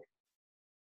well.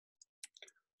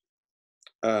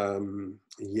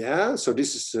 Yeah, so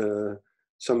this is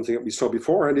something that we saw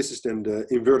before, and this is then the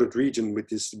inverted region with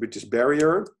this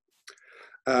barrier.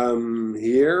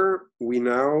 Here we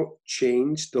now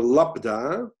change the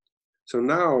lambda. So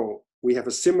now we have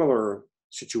a similar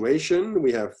situation.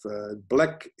 We have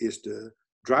black is the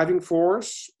driving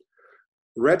force,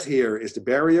 red here is the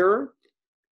barrier,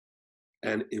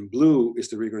 And in blue is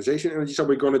the reorganization energy. So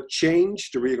we're going to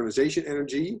change the reorganization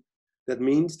energy. That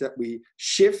means that we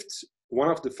shift one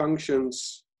of the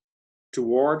functions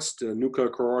towards the nuclear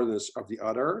coordinates of the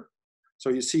other. So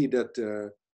you see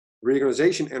that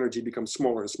reorganization energy becomes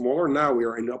smaller and smaller. Now we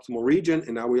are in the optimal region,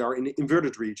 and now we are in the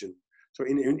inverted region. So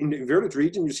in the inverted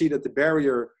region, you see that the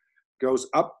barrier goes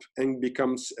up and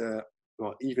becomes,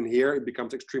 well, even here, it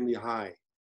becomes extremely high.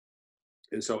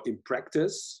 And so in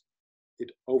practice,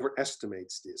 it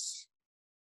overestimates this.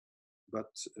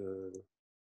 But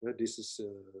this is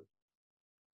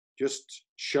just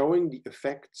showing the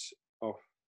effects of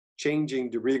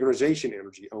changing the reorganization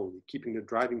energy only, keeping the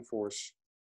driving force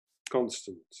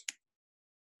constant.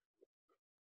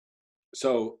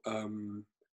 So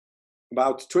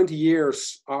about 20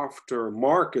 years after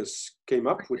Marcus came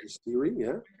up with his theory,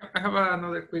 yeah? I have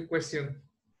another quick question.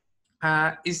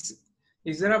 Is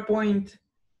there a point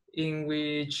in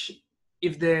which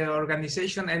if the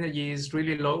organization energy is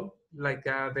really low, like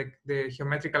the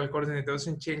geometrical coordinate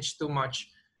doesn't change too much,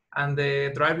 and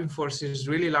the driving force is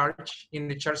really large in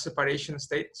the charge separation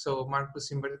state, so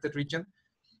Marcus inverted region,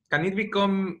 can it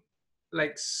become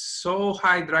like so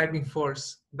high driving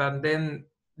force that then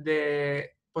the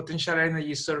potential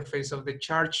energy surface of the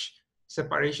charge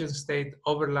separation state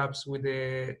overlaps with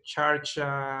the charge,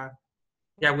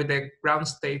 with the ground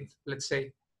state, let's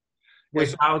say,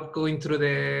 without going through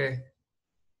the,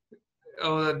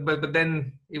 but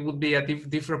then it would be a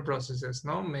different processes,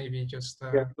 no? Maybe just.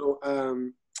 Yeah. So,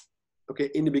 okay,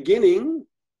 in the beginning,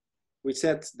 we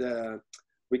said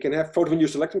we can have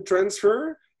photoinduced electron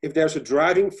transfer if there's a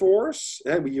driving force.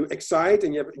 You excite,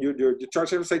 and the charge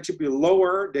central state should be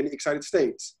lower than the excited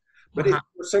state. But if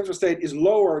the central state is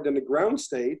lower than the ground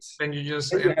state, then you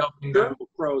just end up in the thermal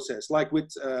process. Like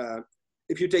with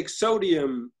if you take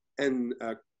sodium and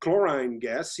chlorine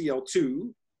gas,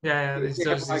 Cl2,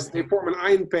 they form an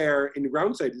ion pair in the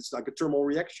ground state. It's like a thermal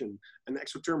reaction, an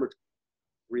exothermic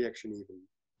reaction even.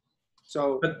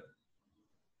 So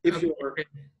if your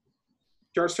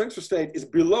charge transfer state is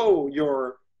below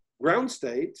your ground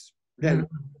state, then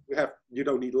you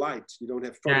don't need light. You don't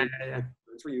have photon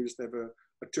transfer. You just have a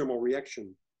thermal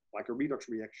reaction, like a redox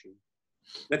reaction.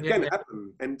 That can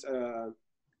happen, and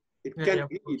it can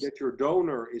be that your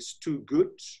donor is too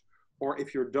good, or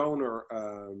if your donor,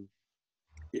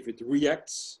 if it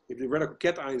reacts, if the radical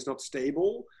cation is not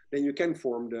stable, then you can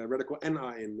form the radical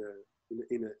anion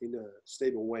in a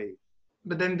stable way.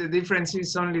 But then the difference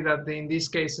is only that in these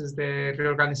cases, the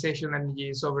reorganization energy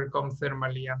is overcome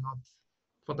thermally and not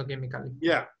photochemically.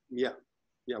 Yeah,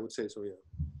 I would say so,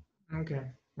 yeah. Okay,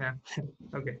 yeah,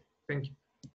 okay, thank you.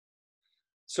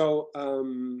 So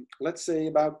let's say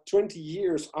about 20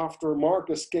 years after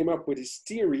Marcus came up with his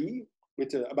theory,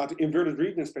 about the inverted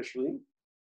region especially,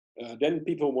 then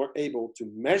people were able to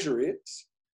measure it,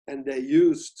 and they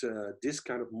used this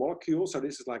kind of molecule. So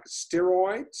this is like a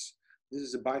steroid. This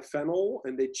is a biphenyl,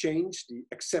 and they changed the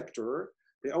acceptor.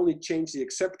 They only changed the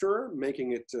acceptor,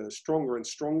 making it stronger and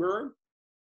stronger,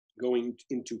 going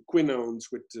into quinones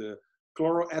with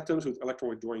chloroatoms with electron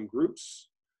withdrawing groups.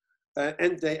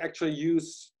 And they actually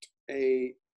used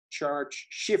a charge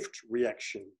shift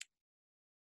reaction.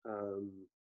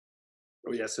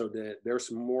 So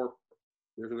there's more.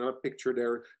 There's another picture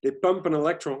there. They pump an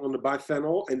electron on the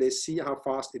biphenyl, and they see how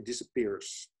fast it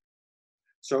disappears.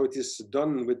 So it is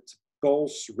done with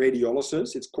pulse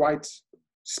radiolysis. It's quite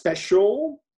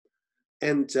special,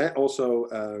 and also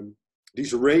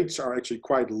these rates are actually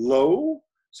quite low.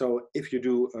 So if you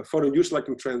do a photoinduced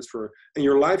electron transfer and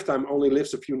your lifetime only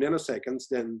lives a few nanoseconds,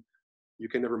 then you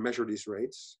can never measure these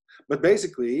rates. But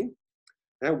basically,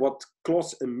 what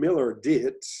Kloss and Miller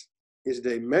did is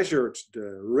they measured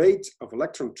the rate of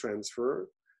electron transfer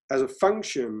as a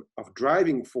function of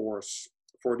driving force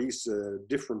for these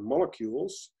different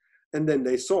molecules. And then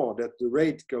they saw that the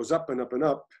rate goes up and up and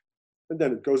up, and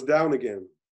then it goes down again.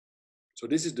 So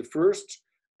this is the first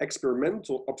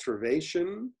experimental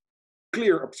observation,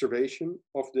 clear observation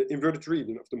of the inverted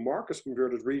region, of the Marcus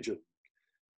inverted region.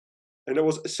 And it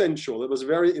was essential. It was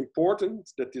very important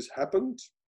that this happened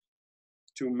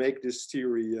to make this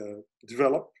theory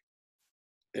develop.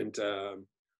 And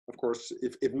of course,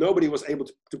 if nobody was able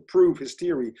to prove his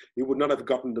theory, he would not have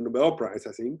gotten the Nobel Prize,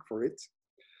 I think, for it.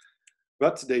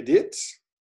 But they did.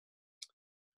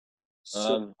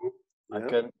 So,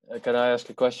 Can I ask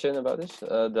a question about this?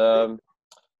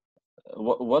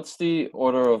 What's the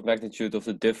order of magnitude of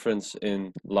the difference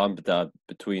in lambda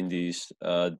between these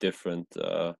different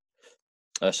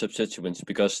substituents?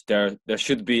 Because there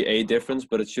should be a difference,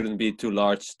 but it shouldn't be too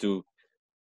large to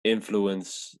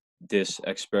influence this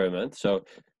experiment. So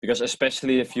Because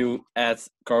especially if you add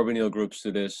carbonyl groups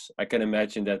to this, I can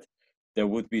imagine that there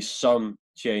would be some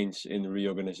change in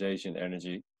reorganization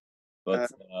energy. But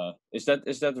is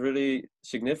that really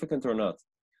significant or not?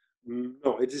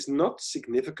 No, it is not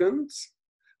significant.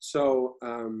 So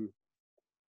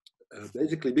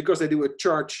basically, because they do a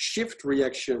charge shift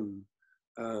reaction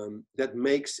that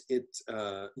makes it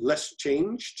less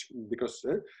changed, because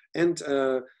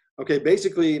okay,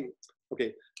 basically,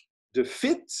 okay, the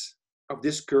fit of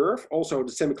this curve, also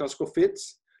the semi-classical fit,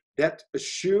 that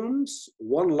assumes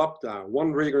one lambda,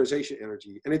 one reorganization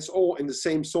energy, and it's all in the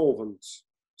same solvent.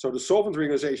 So the solvent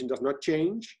reorganization does not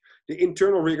change. The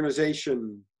internal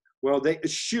reorganization, well, they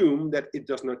assume that it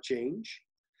does not change.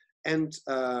 And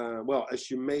well,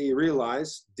 as you may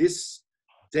realize, this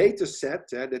data set,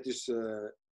 that is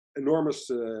enormous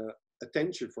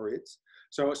attention for it.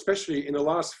 So especially in the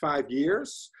last 5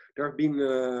 years, there have been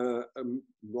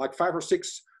like 5 or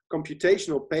 6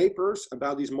 computational papers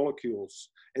about these molecules.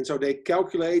 And so they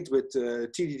calculate with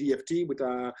TDDFT, with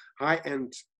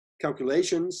high-end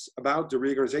calculations about the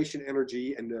reorganization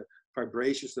energy and the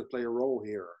vibrations that play a role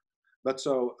here. But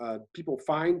so people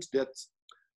find that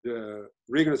the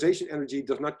reorganization energy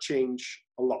does not change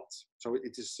a lot. So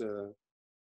it is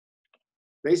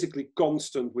basically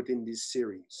constant within this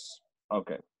series.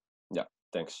 Okay, yeah,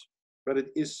 thanks. But it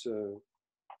is an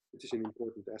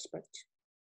important aspect.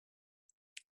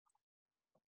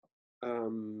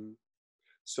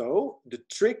 So the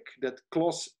trick that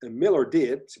Kloss and Miller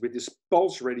did with this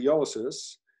pulse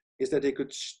radiolysis is that they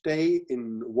could stay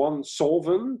in one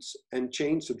solvent and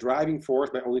change the driving force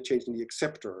by only changing the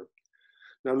acceptor.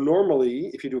 Now, normally,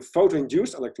 if you do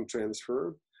photoinduced electron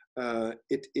transfer,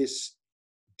 it is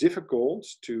difficult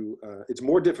to, it's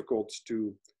more difficult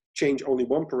to change only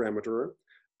one parameter.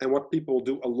 And what people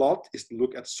do a lot is to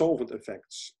look at solvent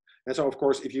effects. And so, of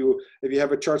course, if you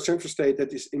have a charged central state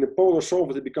that is in a polar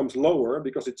solvent, it becomes lower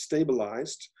because it's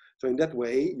stabilized. So in that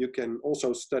way, you can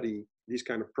also study these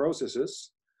kind of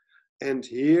processes. And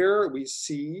here we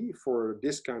see for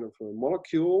this kind of a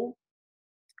molecule,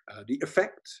 the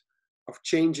effect of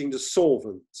changing the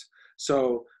solvent.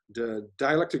 So the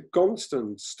dielectric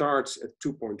constant starts at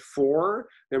 2.4,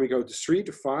 then we go to 3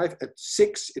 to 5. At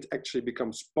 6, it actually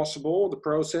becomes possible, the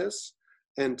process.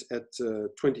 And at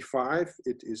 25,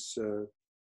 it is a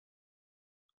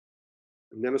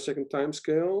nanosecond time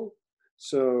scale.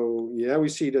 So yeah, we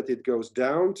see that it goes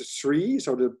down to 3.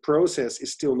 So the process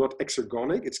is still not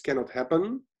exergonic. It cannot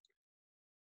happen.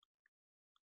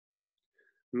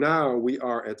 Now we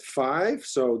are at 5.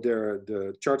 So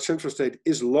the charged central state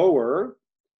is lower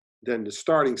than the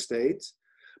starting state.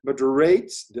 But the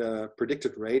rate, the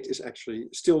predicted rate, is actually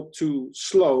still too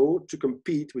slow to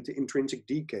compete with the intrinsic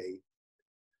decay.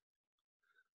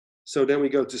 So then we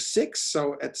go to 6.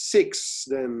 So at 6,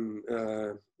 then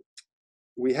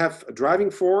we have a driving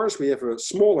force, we have a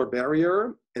smaller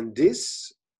barrier, and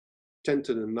this 10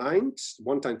 to the 9th,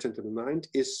 1 times 10 to the 9th,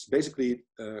 is basically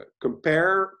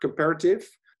comparative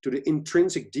to the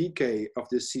intrinsic decay of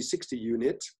the C60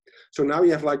 unit. So now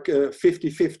you have like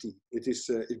 50-50. It is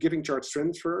giving charge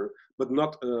transfer, but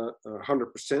not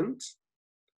 100%,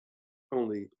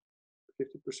 only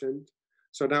 50%.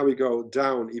 So now we go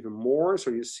down even more.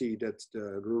 So you see that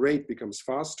the rate becomes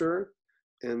faster.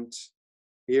 And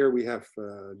here we have,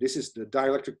 this is the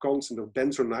dielectric constant of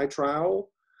benzonitrile.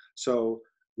 So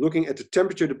looking at the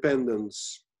temperature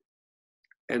dependence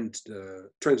and the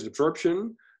transit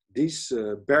absorption, this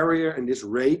barrier and this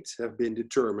rate have been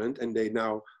determined, and they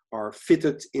now are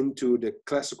fitted into the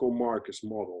classical Marcus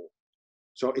model.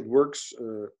 So it works,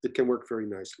 it can work very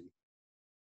nicely.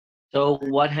 So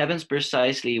what happens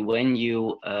precisely when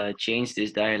you change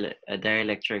this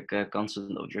dielectric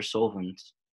constant of your solvent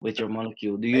with your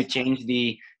molecule? Do you change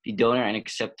the donor and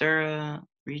acceptor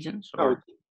regions? Or?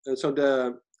 No,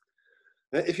 so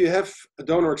if you have a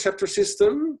donor acceptor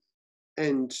system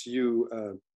and you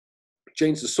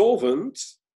change the solvent,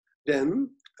 then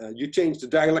you change the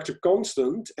dielectric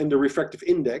constant and the refractive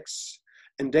index,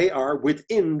 and they are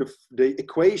within the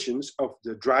equations of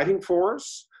the driving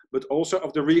force, but also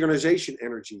of the reorganization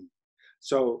energy.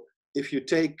 So if you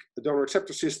take a donor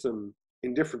acceptor system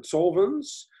in different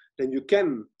solvents, then you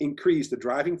can increase the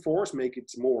driving force, make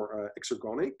it more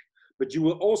exergonic, but you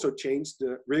will also change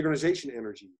the reorganization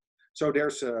energy. So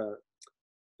there's the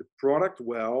product,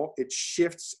 well, it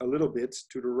shifts a little bit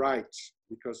to the right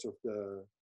because of the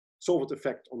solvent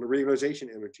effect on the reorganization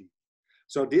energy.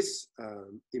 So this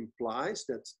implies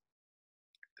that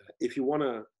if you want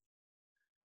to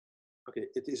Okay,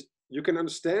 it is. You can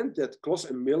understand that Kloss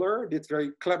and Miller did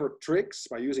very clever tricks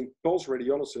by using pulse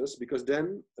radiolysis, because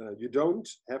then you don't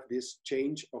have this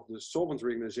change of the solvent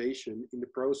reorganization in the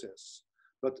process.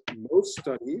 But most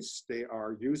studies, they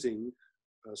are using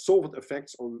solvent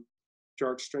effects on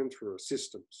charge transfer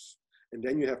systems. And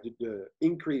then you have the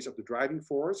increase of the driving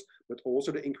force, but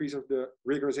also the increase of the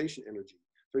reorganization energy.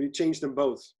 So you change them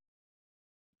both.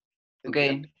 And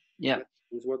Okay, yeah. that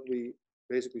is what we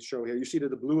basically show here. You see that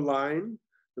the blue line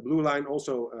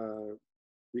also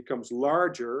becomes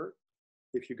larger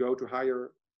if you go to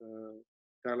higher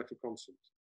dielectric constant.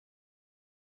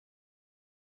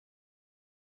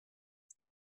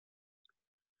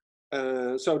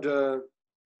 So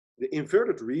the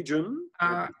inverted region.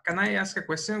 Can I ask a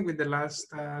question with the last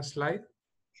slide?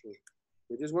 Sure.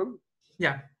 With this one?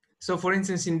 Yeah. So for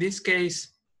instance, in this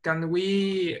case, can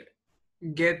we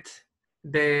get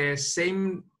the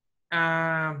same,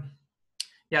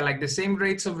 like the same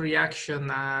rates of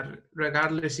reaction,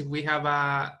 regardless if we have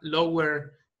a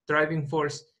lower driving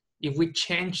force, if we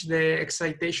change the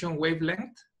excitation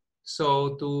wavelength?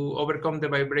 So to overcome the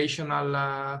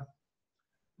vibrational,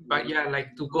 but yeah,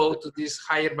 like to go to this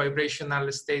higher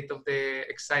vibrational state of the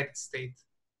excited state,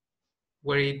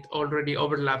 where it already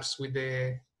overlaps with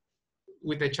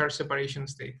the charge separation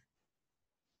state.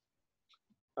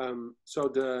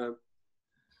 So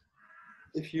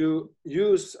if you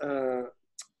use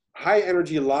high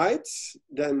energy light,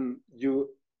 then you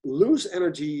lose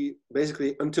energy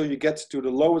basically until you get to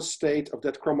the lowest state of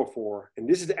that chromophore. And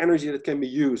this is the energy that can be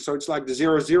used. So it's like the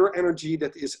 0,0 energy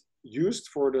that is used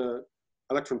for the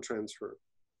electron transfer.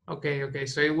 Okay.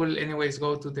 So it will anyways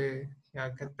go to the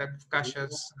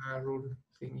Kasha's rule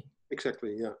thingy.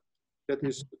 Exactly, yeah. That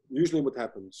is usually what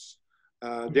happens.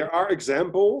 There are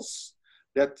examples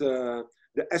that the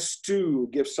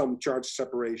S2 gives some charge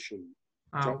separation.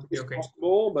 So it's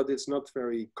possible, but it's not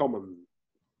very common.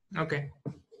 Okay,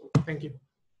 thank you.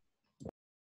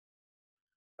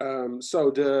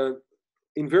 So the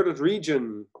inverted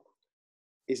region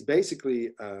is basically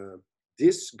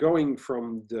this going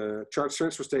from the charge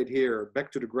transfer state here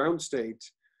back to the ground state.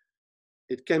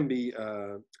 It can be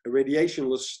a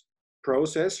radiationless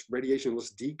process,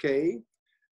 radiationless decay,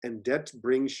 and that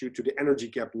brings you to the energy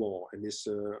gap law and this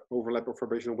overlap of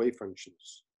vibrational wave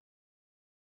functions.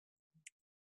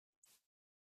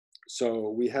 So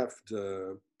we have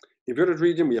the inverted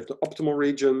region, we have the optimal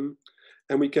region,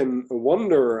 and we can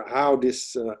wonder how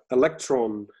this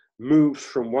electron moves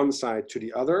from one side to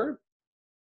the other.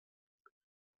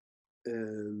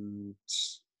 And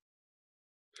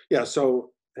yeah,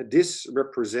 so this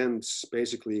represents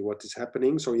basically what is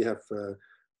happening. So you have a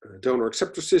donor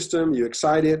acceptor system, you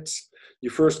excite it,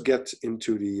 you first get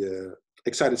into the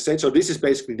excited state. So this is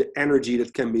basically the energy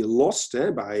that can be lost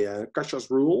by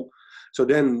Kasha's rule. So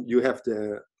then you have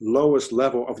the lowest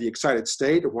level of the excited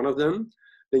state, one of them.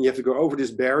 Then you have to go over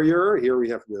this barrier. Here we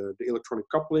have the electronic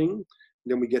coupling.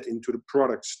 Then we get into the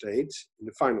product state, in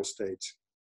the final state.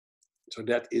 So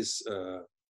that is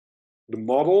the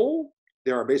model.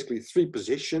 There are basically 3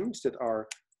 positions that are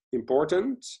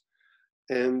important.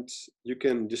 And you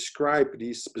can describe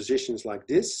these positions like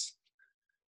this.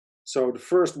 So the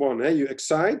first one, you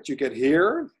excite, you get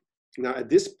here. Now at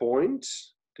this point,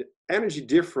 the energy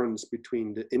difference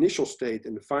between the initial state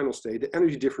and the final state, the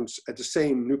energy difference at the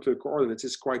same nuclear coordinates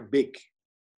is quite big.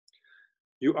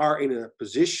 You are in a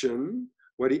position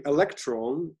where the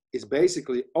electron is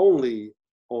basically only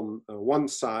on one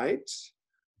side,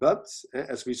 but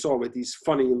as we saw with these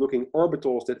funny looking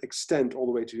orbitals that extend all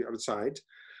the way to the other side,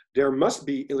 there must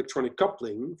be electronic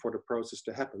coupling for the process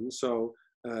to happen. So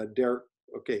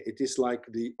it is like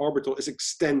the orbital is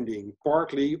extending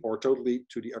partly or totally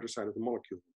to the other side of the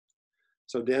molecule.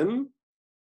 So then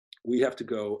we have to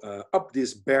go up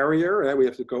this barrier, we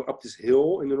have to go up this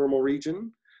hill in the normal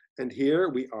region. And here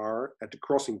we are at the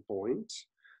crossing point.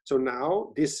 So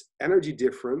now this energy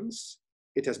difference,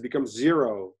 it has become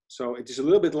 0. So it is a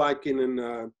little bit like in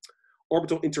an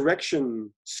orbital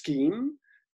interaction scheme.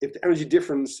 If the energy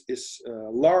difference is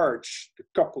large, the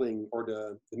coupling or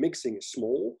the mixing is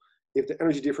small. If the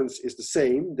energy difference is the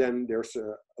same, then there's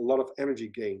a lot of energy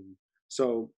gain.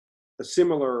 So a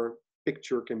similar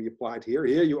picture can be applied here.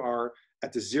 Here you are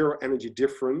at the 0 energy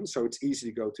difference, so it's easy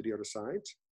to go to the other side.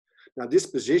 Now this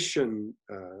position,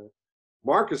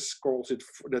 Marcus calls it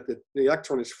that the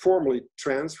electron is formally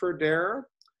transferred there.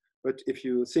 But if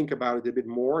you think about it a bit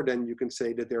more, then you can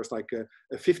say that there's like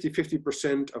a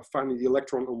 50-50% of finding the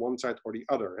electron on one side or the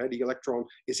other. The electron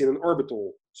is in an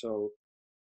orbital. So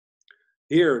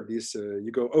here,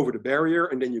 you go over the barrier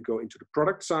and then you go into the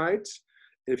product side.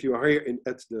 And if you are here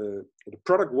at the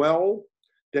product well,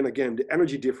 then again, the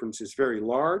energy difference is very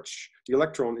large. The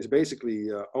electron is basically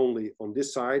only on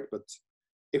this side, but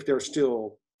if there's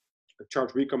still a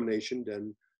charge recombination,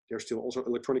 then there's still also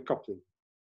electronic coupling.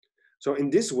 So in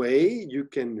this way, you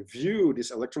can view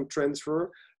this electron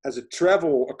transfer as a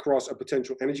travel across a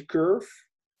potential energy curve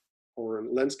or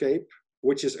a landscape,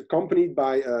 which is accompanied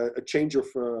by a change of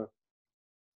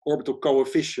orbital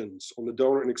coefficients on the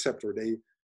donor and acceptor. They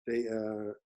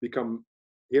become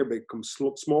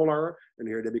smaller, and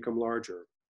here they become larger.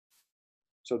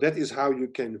 So that is how you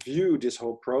can view this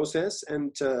whole process.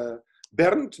 And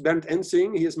Bernd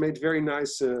Ensing, he has made very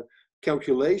nice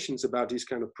calculations about these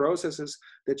kind of processes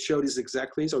that show this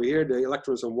exactly. So here the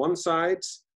electron is on one side,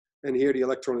 and here the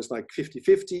electron is like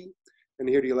 50-50, and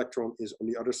here the electron is on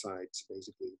the other side,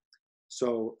 basically.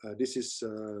 So this is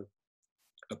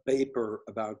a paper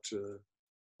about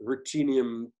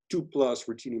ruthenium 2+,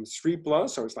 ruthenium 3+,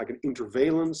 so it's like an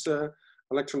intervalence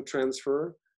electron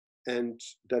transfer, and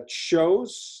that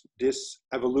shows this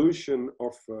evolution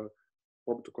of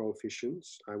orbital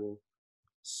coefficients. I will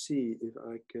see if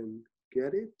I can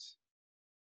get it.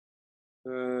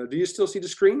 Do you still see the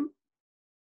screen?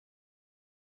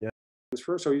 Yeah.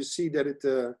 So you see that it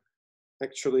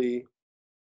actually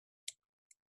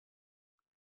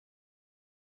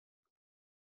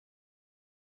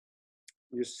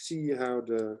you see how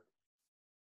the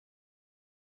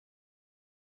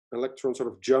electron sort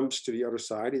of jumps to the other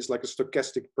side. It's like a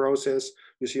stochastic process.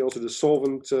 You see also the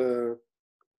solvent. The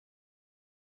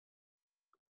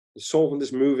solvent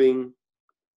is moving.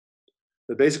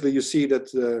 But basically, you see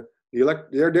that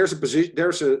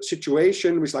there's a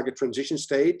situation with like a transition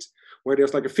state where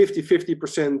there's like a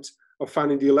 50-50% of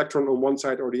finding the electron on one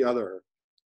side or the other,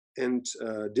 and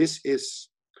this is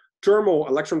thermal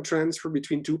electron transfer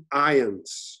between two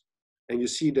ions. And you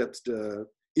see that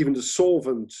even the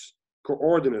solvent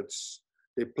coordinates,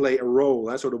 they play a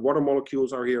role. So the water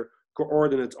molecules are here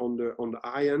coordinate on the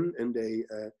ion, and they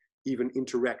even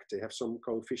interact. They have some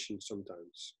coefficients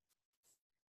sometimes.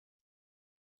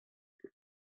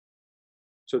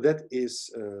 So that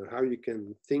is how you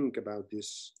can think about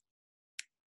this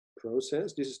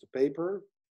process. This is the paper.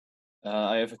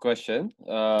 I have a question.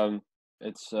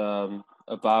 It's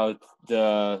about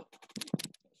the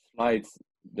slide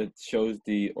that shows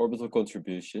the orbital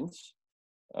contributions.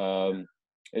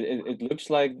 It looks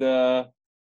like the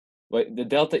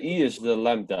delta E is the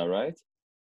lambda, right?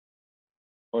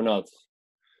 Or not?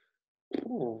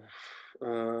 Oh,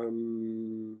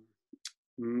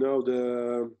 no,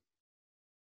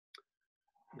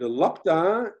 the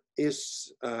lambda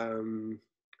is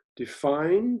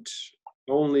defined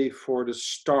only for the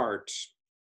start.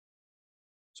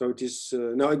 So it is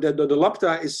no, the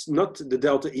lambda is not the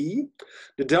delta E.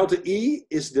 The delta E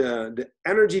is the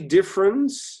energy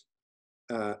difference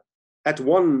at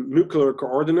one nuclear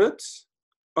coordinate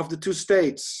of the two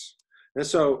states. And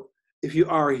so if you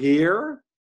are here,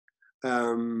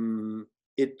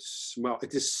 it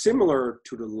is similar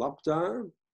to the lambda,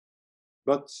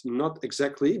 but not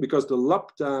exactly, because the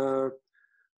lambda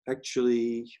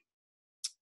actually,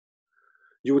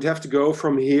 you would have to go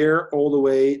from here all the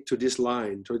way to this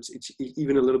line. So it's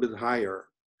even a little bit higher.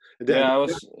 Yeah, I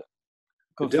was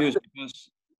confused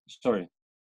because, sorry.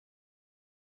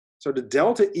 So the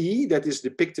delta E that is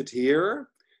depicted here,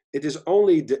 it is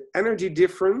only the energy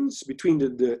difference between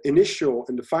the initial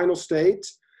and the final state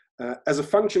as a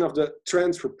function of the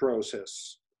transfer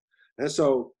process. And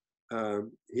so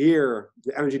here,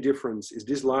 the energy difference is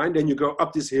this line. Then you go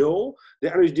up this hill.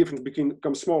 The energy difference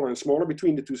becomes smaller and smaller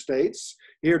between the two states.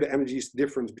 Here, the energy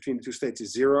difference between the two states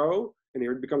is 0. And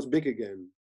here it becomes big again.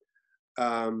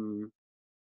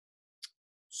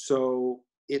 So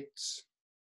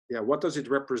what does it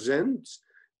represent?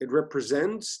 It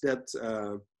represents that,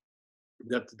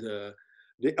 the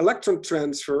electron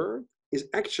transfer is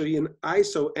actually an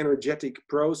isoenergetic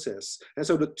process. And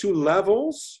so the two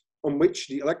levels on which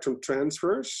the electron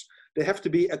transfers, they have to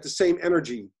be at the same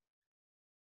energy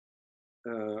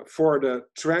for the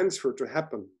transfer to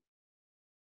happen.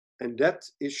 And that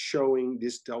is showing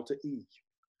this delta E.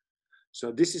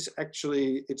 So this is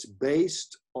actually, it's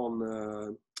based on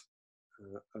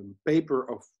a paper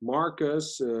of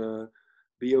Marcus,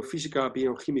 Biophysica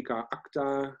Biochemica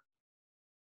Acta,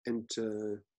 and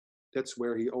that's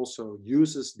where he also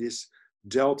uses this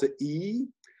delta E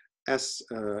as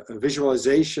a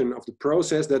visualization of the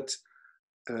process, that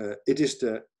it is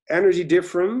the energy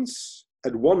difference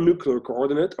at one nuclear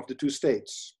coordinate of the two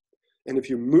states. And if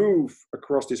you move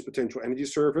across this potential energy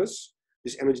surface,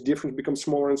 this energy difference becomes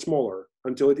smaller and smaller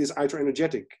until it is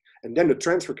isoenergetic, and then the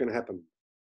transfer can happen.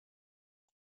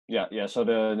 Yeah. So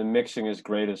the mixing is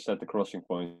greatest at the crossing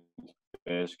point,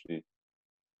 basically.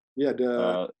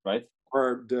 Yeah, right?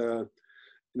 Or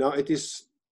now it is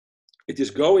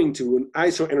going to an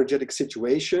isoenergetic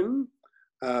situation.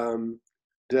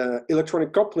 The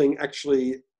electronic coupling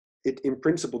actually, it in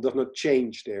principle does not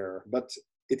change there, but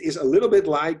it is a little bit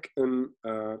like an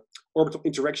orbital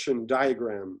interaction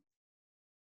diagram.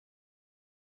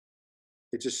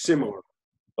 It is similar.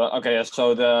 But okay,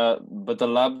 so the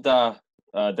lambda,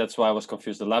 that's why I was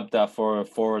confused. The lambda for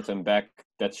forward and back,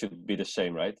 that should be the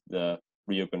same, right? The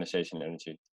reorganization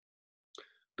energy.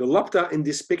 The lambda in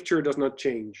this picture does not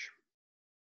change.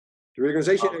 The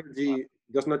reorganization energy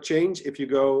does not change if you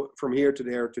go from here to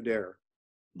there to there.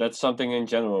 That's something in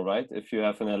general, right? If you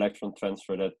have an electron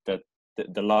transfer, that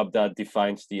the lambda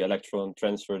defines the electron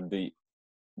transfer in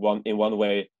one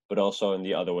way, but also in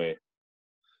the other way.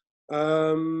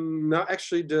 Now,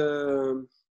 actually,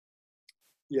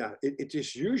 it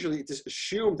is usually, it is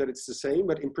assumed that it's the same,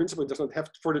 but in principle, it does not have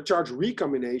to. For the charge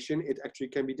recombination, it actually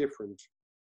can be different.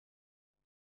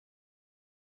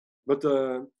 But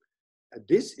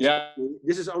this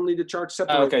is only the charge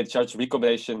separation. Okay, charge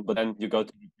recombination, but then you go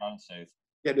to the ground state.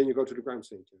 Yeah, then you go to the ground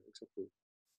state. Yeah, exactly.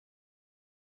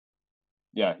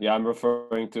 Yeah, I'm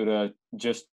referring to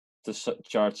just the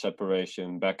charge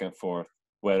separation back and forth,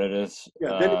 where it is.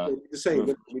 Yeah, then it will be the same. Then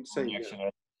it will be the same.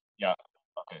 Yeah.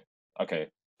 Okay.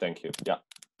 Thank you. Yeah.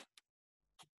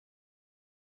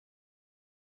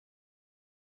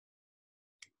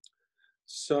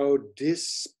 So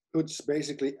this puts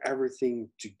basically everything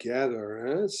together.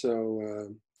 Huh?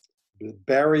 So the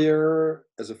barrier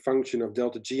as a function of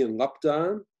delta G and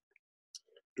lambda,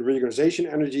 the reorganization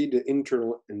energy, the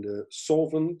internal and the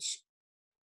solvent.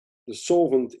 The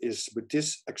solvent is with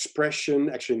this expression.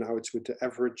 Actually, now it's with the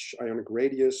average ionic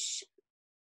radius.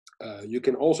 You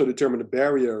can also determine the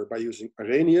barrier by using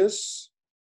Arrhenius,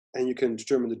 and you can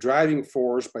determine the driving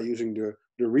force by using the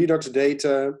redox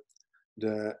data,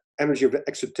 the energy of the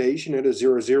excitation, and the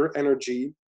 0,0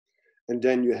 energy. And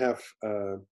then you have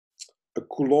a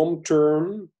Coulomb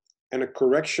term and a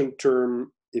correction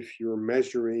term if you're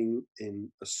measuring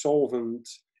in a solvent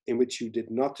in which you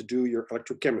did not do your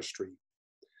electrochemistry.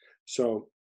 So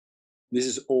this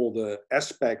is all the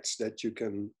aspects that you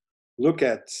can look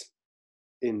at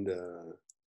in the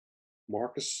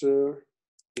Marcus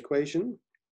equation.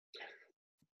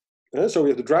 So we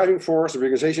have the driving force, the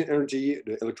reorganization energy,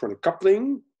 the electronic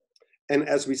coupling. And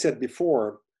as we said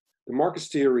before, the Marcus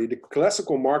theory, the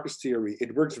classical Marcus theory,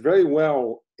 it works very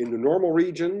well in the normal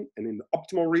region and in the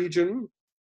optimal region.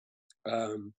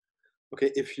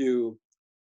 Okay, if you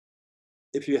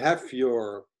have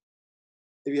your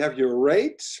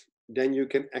rate, then you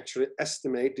can actually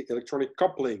estimate the electronic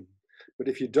coupling. But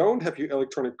if you don't have your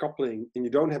electronic coupling and you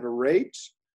don't have a rate,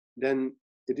 then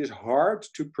it is hard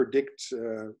to predict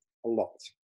a lot.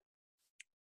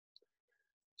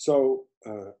 So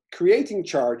creating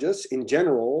charges in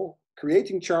general,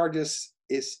 creating charges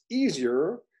is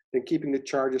easier than keeping the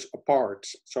charges apart.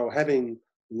 So having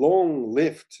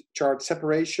long-lived charge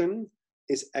separation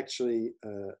is actually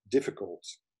difficult.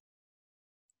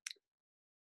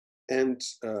 And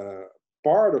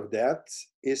part of that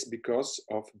is because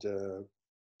of the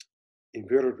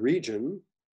inverted region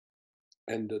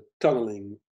and the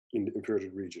tunneling in the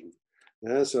inverted region.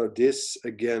 So this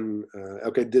again,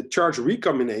 okay, the charge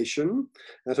recombination.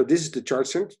 So this is the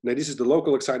charge, now this is the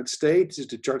local excited state, this is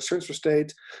the charge transfer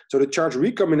state. So the charge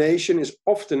recombination is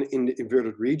often in the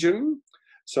inverted region.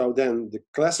 So then the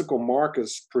classical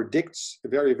Marcus predicts a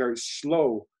very, very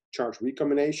slow charge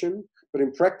recombination, but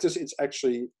in practice, it's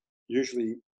actually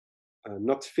usually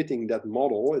not fitting that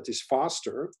model. It is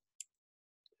faster.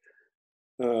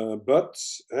 But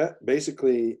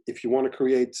basically, if you want to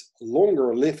create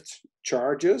longer lived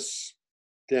charges,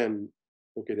 then,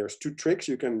 okay, there's two tricks.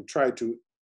 You can try to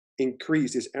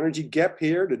increase this energy gap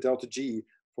here, the delta G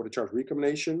for the charge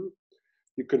recombination.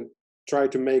 You can try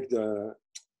to make the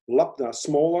lambda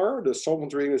smaller, the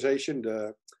solvent reorganization,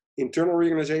 the internal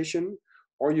reorganization,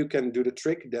 or you can do the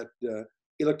trick that the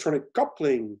electronic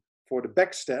coupling for the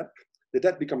back step,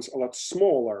 that becomes a lot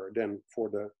smaller than for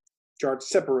the charge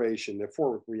separation, the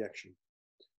forward reaction.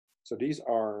 So these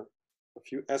are a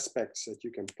few aspects that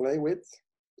you can play with.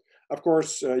 Of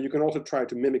course, you can also try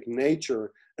to mimic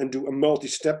nature and do a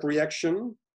multi-step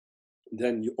reaction.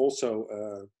 Then you also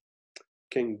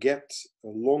can get a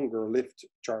longer lived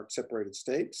charge separated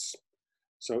states.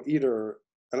 So either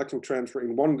electron transfer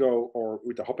in one go or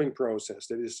with the hopping process,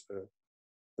 that is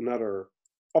another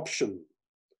option.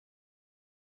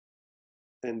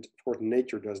 And of course,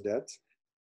 nature does that.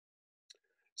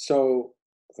 So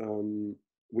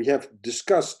we have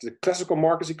discussed the classical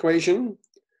Marcus equation,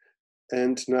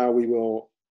 and now we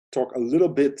will talk a little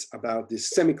bit about this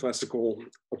semi-classical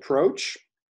approach.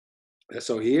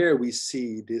 So here we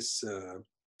see this,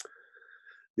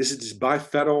 this is this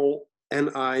bifatal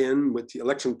anion with the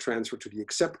electron transfer to the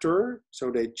acceptor.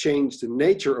 So they changed the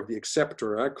nature of the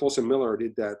acceptor. Kloss and Miller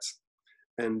did that,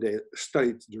 and they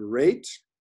studied the rate.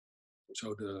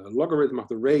 So the logarithm of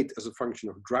the rate as a function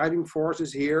of driving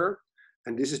forces here,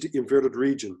 and this is the inverted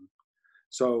region.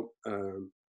 So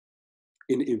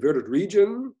in the inverted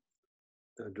region,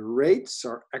 the rates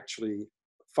are actually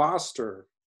faster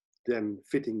than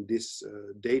fitting this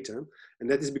data, and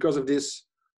that is because of this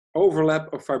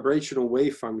overlap of vibrational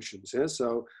wave functions.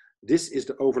 So this is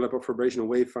the overlap of vibrational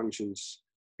wave functions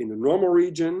in the normal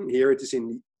region. Here it is in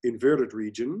the inverted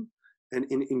region. And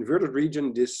in inverted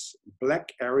region, this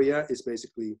black area is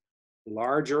basically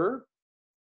larger.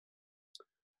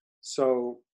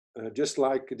 So just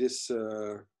like this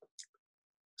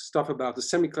stuff about the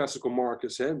semi-classical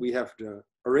Marcus, we have the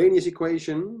Arrhenius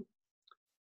equation.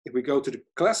 If we go to the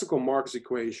classical Marcus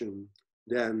equation,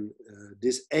 then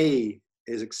this A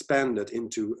is expanded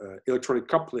into electronic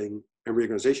coupling and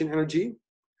reorganization energy.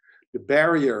 The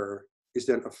barrier is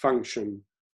then a function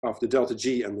of the delta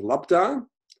G and the lambda.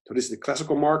 So this is the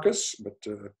classical Marcus, but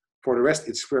for the rest,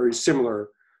 it's very similar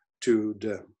to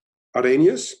the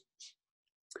Arrhenius.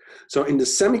 So in the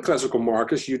semi-classical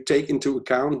Marcus, you take into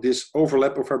account this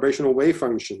overlap of vibrational wave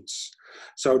functions.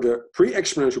 So the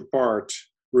pre-exponential part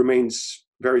remains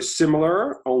very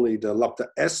similar, only the lambda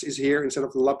S is here instead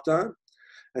of the lambda.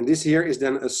 And this here is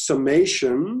then a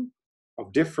summation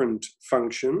of different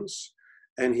functions.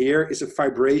 And here is a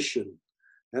vibration.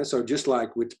 And so just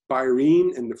like with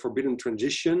pyrene and the forbidden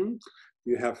transition,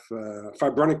 you have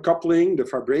vibronic coupling. The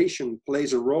vibration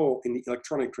plays a role in the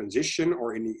electronic transition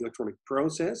or in the electronic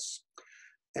process.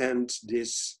 And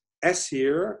this S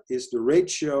here is the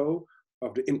ratio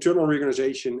of the internal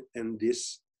reorganization and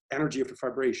this energy of the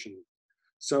vibration.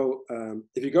 So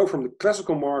if you go from the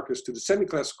classical Marcus to the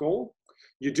semi-classical,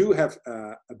 you do have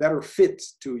a better fit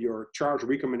to your charge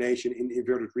recombination in the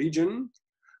inverted region,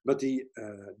 but the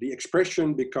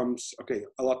expression becomes, okay,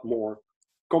 a lot more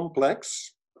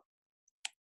complex.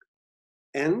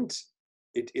 And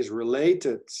it is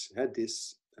related,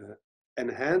 this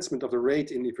enhancement of the rate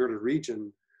in the inverted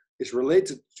region is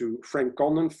related to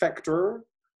Franck-Condon factor,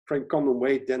 Franck-Condon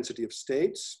weight density of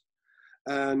states.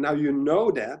 Now you know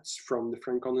that from the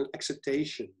Franck-Condon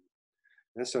excitation.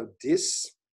 And so this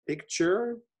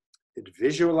picture, it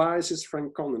visualizes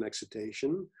Franck-Condon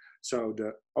excitation. So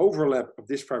the overlap of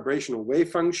this vibrational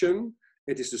wave function,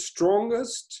 it is the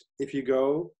strongest if you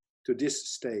go to this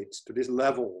state, to this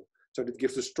level. So that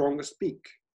gives the strongest peak.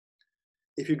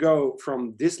 If you go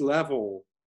from this level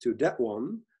to that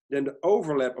one, then the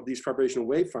overlap of these vibrational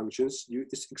wave functions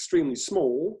is extremely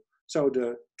small. So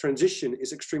the transition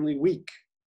is extremely weak.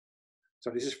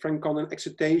 So this is Franck-Condon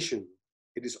excitation.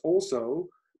 It is also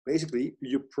basically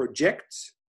you project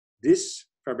this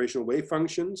vibrational wave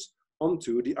functions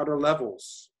onto the other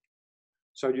levels.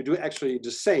 So you do actually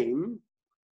the same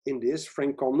in this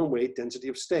Franck-Condon weight density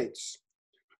of states.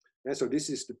 And so this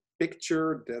is the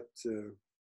picture that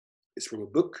is from a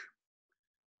book.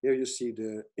 Here you see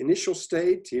the initial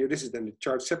state. Here, this is then the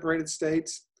charge separated state.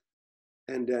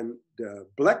 And then the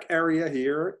black area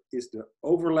here is the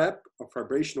overlap of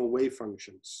vibrational wave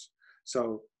functions.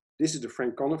 So this is the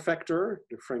Franck-Condon factor,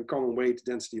 the Franck-Condon weight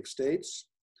density of states.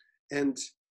 And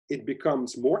it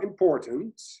becomes more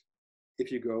important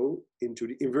if you go into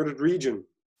the inverted region.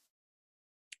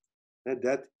 And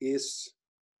that is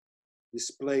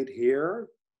displayed here.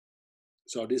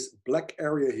 So this black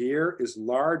area here is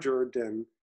larger than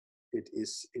it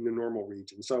is in the normal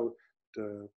region. So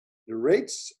the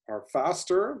rates are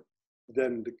faster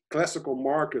than the classical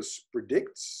Marcus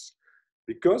predicts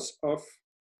because of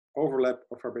overlap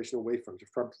of vibrational wave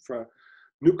functions, for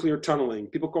nuclear tunneling.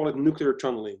 People call it nuclear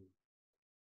tunneling.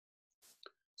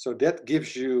 So that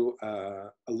gives you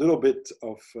a little bit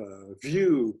of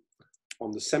view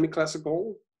on the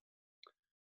semi-classical.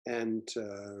 And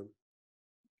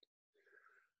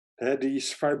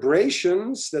these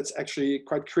vibrations, that's actually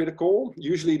quite critical.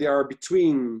 Usually they are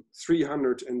between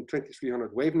 300 and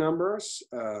 2300 wave numbers.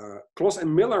 Kloss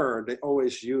and Miller, they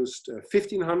always used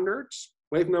 1500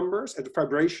 wave numbers at the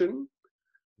vibration.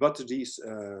 But these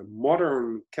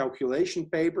modern calculation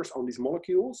papers on these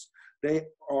molecules, they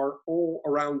are all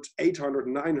around 800,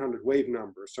 900 wave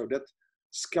numbers. So that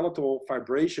skeletal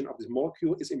vibration of this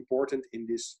molecule is important in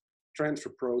this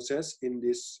transfer process, in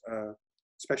this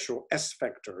special S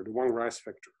factor, the Wang-Rice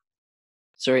factor.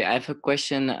 Sorry, I have a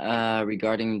question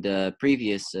regarding the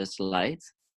previous slide.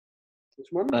 Which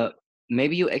one?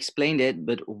 maybe you explained it,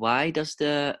 but why does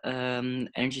the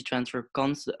energy transfer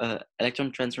constant,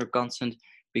 electron transfer constant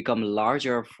become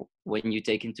larger when you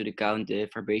take into account the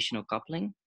vibrational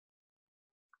coupling?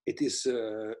 It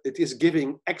is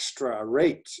giving extra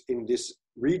rate in this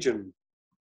region.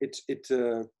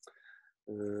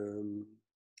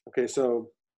 Okay,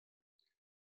 so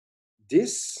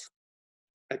this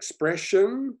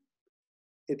expression,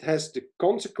 it has the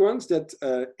consequence that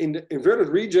in the inverted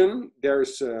region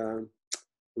there's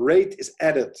rate is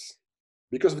added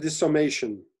because of this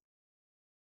summation.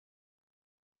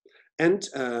 And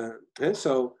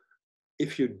so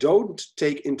if you don't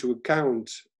take into account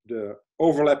the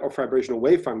overlap of vibrational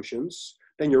wave functions,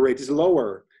 then your rate is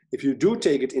lower. If you do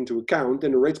take it into account,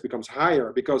 then the rate becomes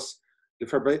higher because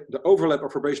the overlap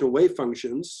of vibrational wave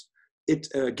functions, it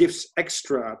gives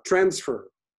extra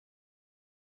transfer.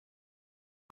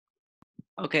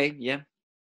 Okay, yeah.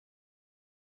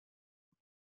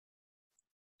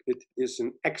 It is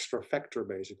an extra factor,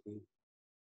 basically.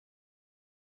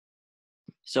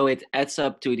 So it adds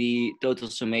up to the total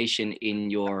summation in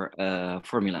your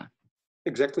formula.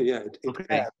 Exactly, yeah.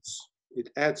 Okay. It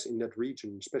adds in that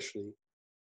region, especially.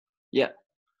 Yeah.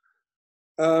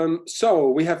 So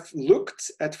we have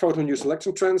looked at photoinduced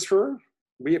electron transfer.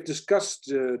 We have discussed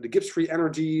the Gibbs free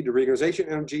energy, the reorganization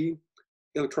energy,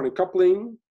 electronic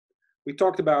coupling. We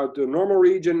talked about the normal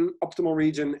region, optimal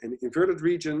region, and inverted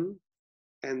region.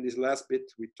 And this last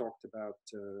bit, we talked about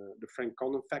the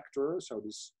Franck-Condon factor, so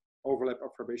this overlap of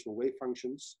vibrational wave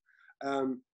functions.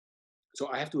 So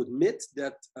I have to admit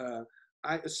that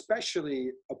I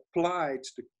especially applied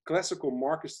the classical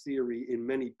Marcus theory in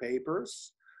many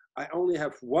papers. I only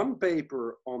have one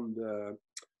paper on the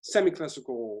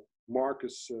semi-classical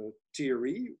Marcus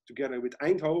theory, together with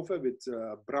Eindhoven, with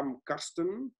Bram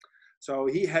Karsten. So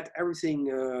he had everything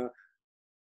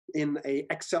in an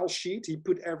Excel sheet. He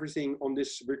put everything on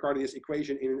this, regarding this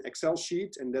equation, in an Excel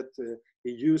sheet, and that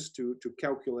he used to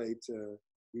calculate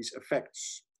these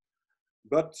effects.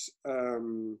 But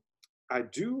I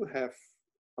do have,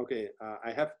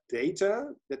 I have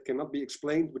data that cannot be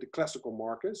explained with the classical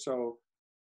Marcus. So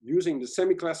using the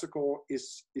semi-classical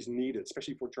is needed,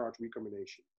 especially for charge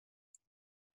recombination.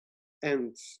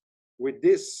 And with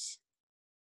this,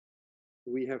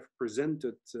 we have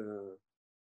presented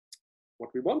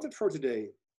what we wanted for today.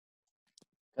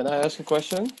 Can I ask a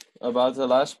question about the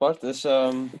last part? This,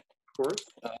 of course.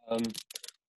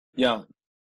 Yeah,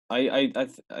 I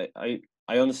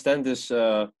understand this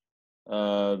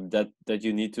that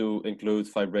you need to include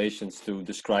vibrations to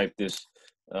describe this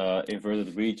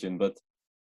inverted region, but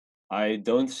I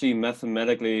don't see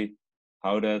mathematically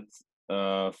how that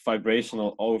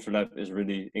vibrational overlap is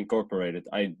really incorporated.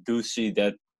 I do see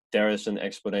that there is an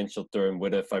exponential term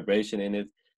with a vibration in it,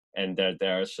 and that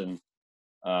there's an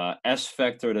S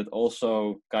factor that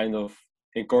also kind of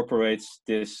incorporates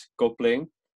this coupling,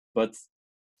 but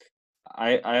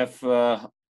I have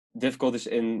difficulties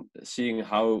in seeing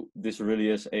how this really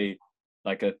is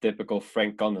like a typical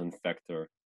Franck-Condon factor.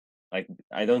 Like,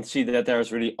 I don't see that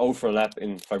there's really overlap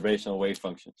in vibrational wave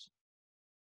functions.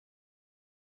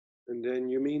 And then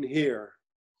you mean here?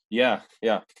 Yeah,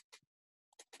 yeah.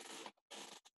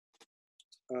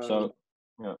 So,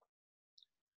 yeah.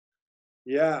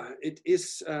 Yeah, it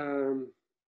is.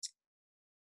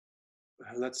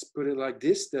 Let's put it like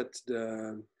this: that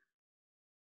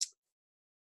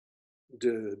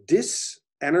this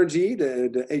energy,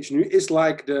 the h nu, is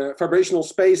like the vibrational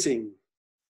spacing,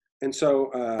 and so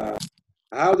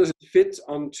how does it fit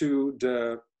onto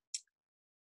the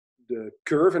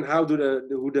curve, and how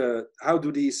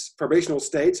do these vibrational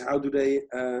states, how do they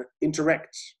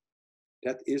interact?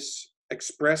 That is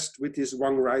expressed with this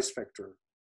Wang-Rice factor.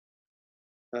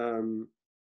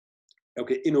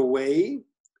 Okay, in a way,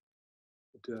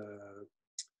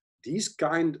 these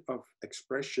kind of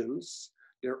expressions,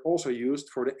 they're also used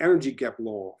for the energy gap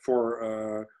law,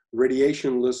 for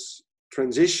radiationless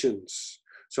transitions.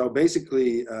 So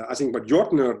basically, I think what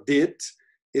Jortner did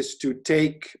is to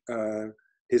take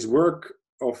his work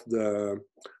of the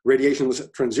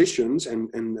radiationless transitions and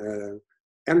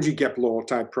energy gap law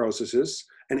type processes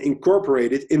and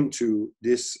incorporate it into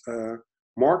this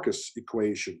Marcus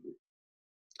equation.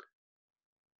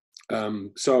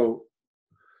 So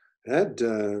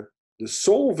the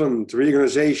solvent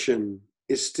reorganization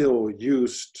is still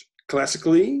used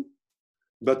classically,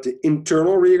 but the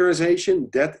internal reorganization,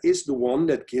 that is the one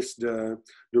that gives the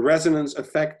resonance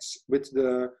effects with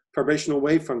the vibrational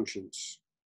wave functions.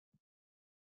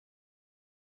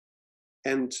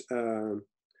 And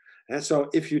so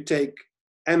if you take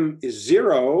m is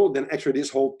 0, then actually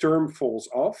this whole term falls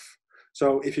off.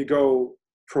 So if you go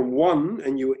from 1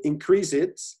 and you increase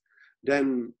it,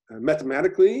 then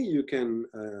mathematically you can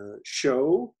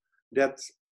show that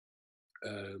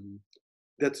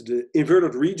that the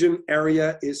inverted region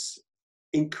area is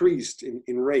increased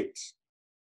in rate.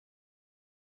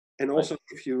 And also,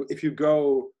 if you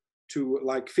go to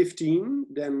like 15,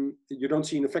 then you don't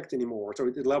see an effect anymore, so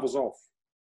it levels off.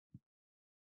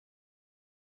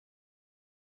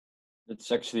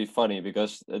 It's actually funny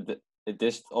because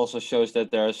this also shows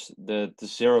that there's the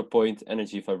 0-point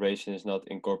energy vibration is not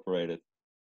incorporated,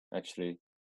 actually.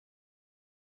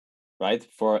 Right?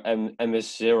 For M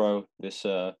is 0, this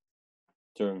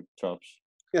term drops.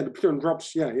 Yeah, the term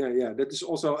drops. Yeah. That is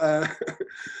also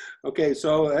okay.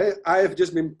 So I have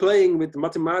just been playing with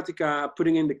Mathematica,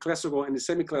 putting in the classical and the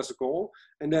semi-classical,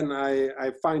 and then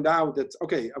I find out that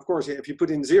okay, of course, if you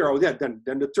put in 0, yeah, then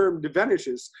the term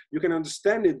vanishes. You can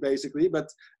understand it basically, but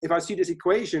if I see this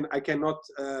equation, I cannot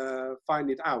find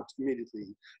it out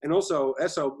immediately. And also,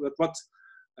 what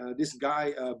this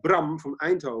guy Bram from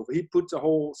Eindhoven, he put the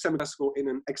whole semi-classical in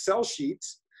an Excel sheet.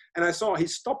 And I saw he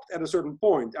stopped at a certain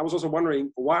point. I was also wondering,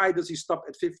 why does he stop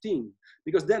at 15?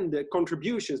 Because then the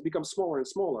contributions become smaller and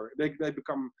smaller. They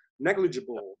become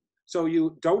negligible. So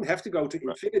you don't have to go to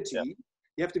infinity. Yeah.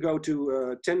 You have to go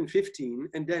to 10, 15,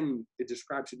 and then it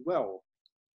describes it well.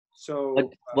 So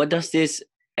what does this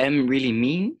M really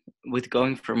mean with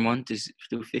going from 1 to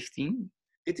 15?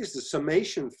 It is the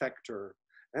summation factor.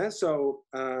 And so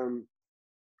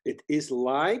it is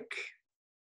like,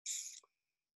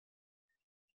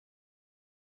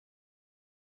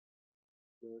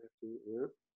 yeah.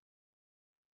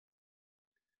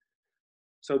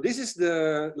 So this is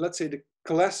the, let's say, the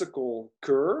classical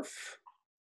curve.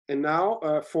 And now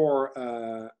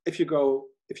if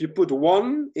you put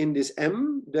 1 in this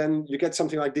M, then you get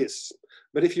something like this.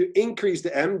 But if you increase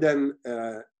the M, then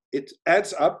it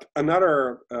adds up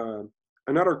another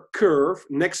curve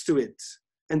next to it,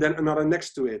 and then another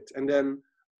next to it. And then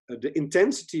the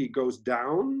intensity goes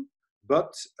down,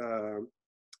 but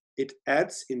it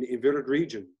adds in the inverted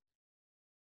region,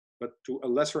 but to a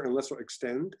lesser and lesser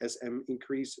extent as M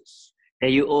increases. Yeah,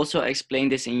 you also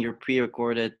explained this in your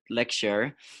pre-recorded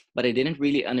lecture, but I didn't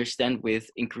really understand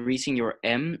with increasing your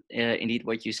M, indeed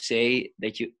what you say,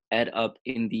 that you add up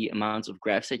in the amounts of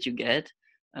graphs that you get.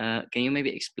 Can you maybe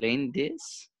explain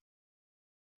this?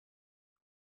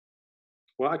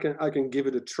 Well, I can give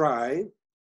it a try.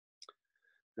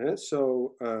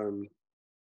 So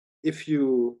if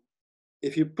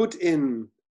you put in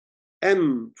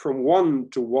M from 1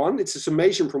 to 1, it's a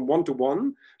summation from 1 to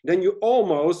 1, then you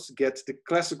almost get the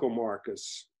classical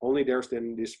markers. Only there's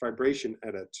then this vibration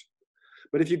added.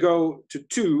 But if you go to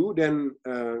 2, then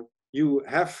you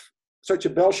have such a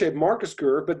bell-shaped Marcus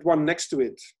curve, but one next to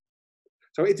it.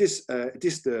 So it is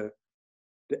the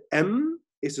M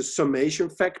is a summation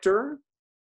factor.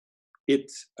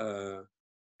 It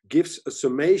gives a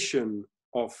summation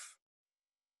of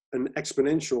an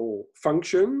exponential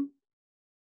function,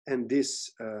 and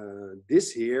this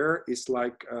here is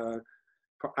like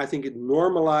I think it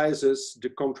normalizes the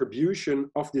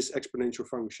contribution of this exponential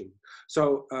function.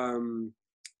 So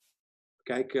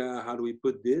kijk, how do we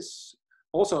put this?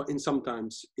 Also,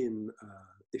 sometimes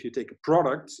if you take a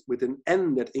product with an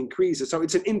n that increases, so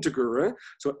it's an integer. Eh?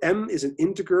 So m is an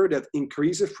integer that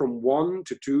increases from 1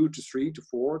 to 2 to 3 to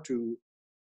 4 to,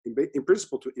 in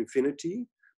principle, to infinity.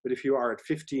 But if you are at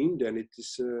 15, then it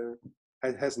is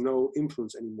it has no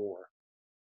influence anymore.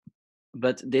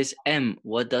 But this m,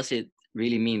 what does it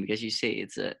really mean? Because you say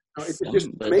it's a it's just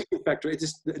a summation factor. It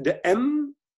is the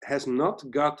m has not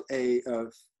got a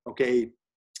okay.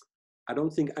 I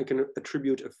don't think I can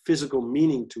attribute a physical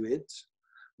meaning to it,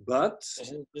 but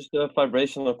is it just a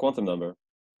vibrational quantum number?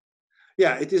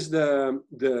 Yeah, it is the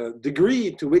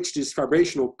degree to which this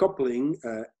vibrational coupling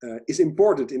is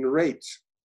important in the rate.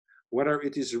 Whether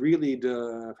it is really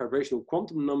the vibrational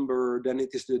quantum number, then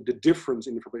it is the difference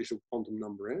in the vibrational quantum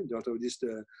number. Eh? So it is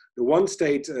the one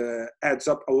state adds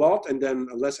up a lot and then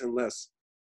less and less.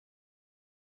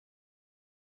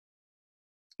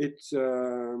 It's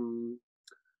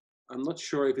I'm not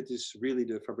sure if it is really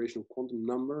the vibrational quantum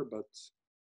number, but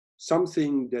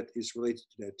something that is related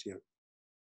to that, yeah.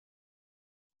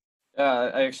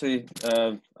 Yeah, I actually,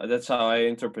 that's how I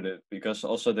interpret it, because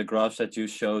also the graphs that you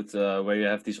showed where you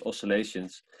have these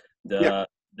oscillations, the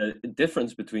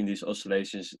difference between these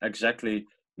oscillations exactly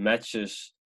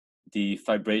matches the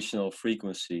vibrational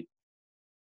frequency.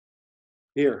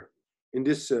 Here, in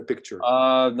this picture?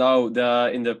 No,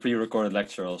 in the pre-recorded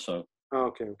lecture also. Oh,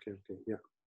 okay, yeah.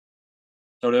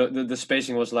 So the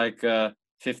spacing was like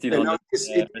 1500.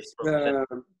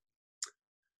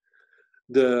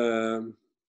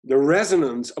 The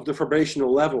resonance of the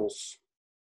vibrational levels.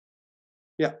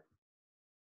 Yeah,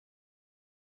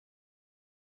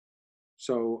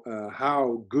 So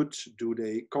how good do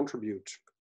they contribute?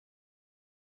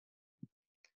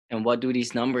 And what do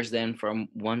these numbers then from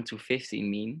 1 to 15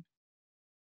 mean?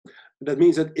 That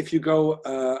means that if you go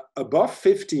above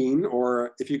 15,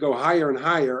 or if you go higher and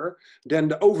higher, then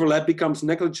the overlap becomes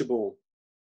negligible.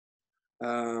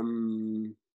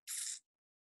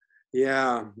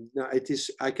 Yeah, no, it is.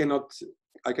 I cannot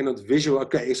visualize.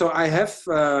 Okay, so I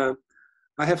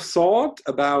have thought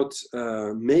about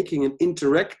making an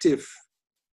interactive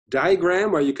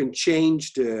diagram where you can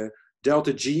change the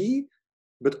delta G,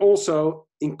 but also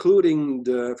including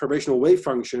the vibrational wave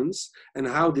functions and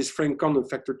how this Franck-Condon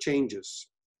factor changes.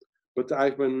 But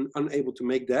I've been unable to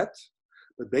make that.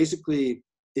 But basically,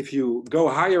 if you go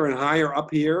higher and higher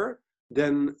up here,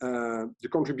 then the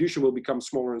contribution will become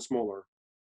smaller and smaller.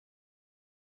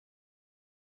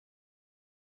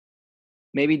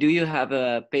 Maybe do you have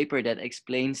a paper that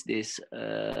explains this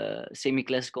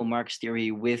semi-classical Marcus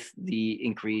theory with the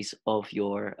increase of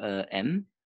your M?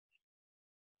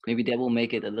 Maybe that will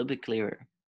make it a little bit clearer.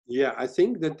 Yeah, I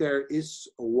think that there is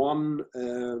one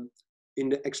in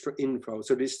the extra info.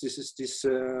 So this is this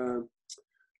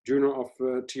Journal of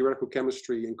Theoretical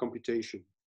Chemistry and Computation.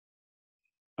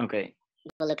 Okay.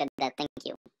 We'll look at that. Thank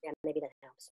you. Yeah, maybe that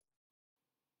helps.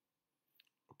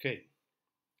 Okay.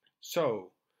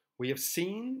 So we have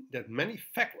seen that many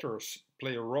factors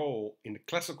play a role in the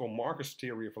classical Marcus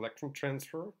theory of electron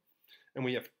transfer, and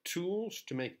we have tools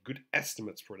to make good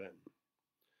estimates for them.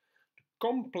 The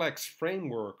complex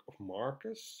framework of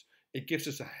Marcus, it gives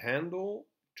us a handle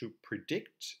to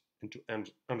predict and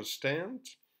to understand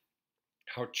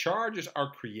how charges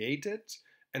are created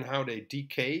and how they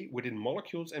decay within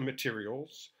molecules and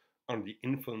materials under the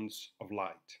influence of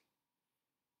light.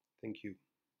 Thank you.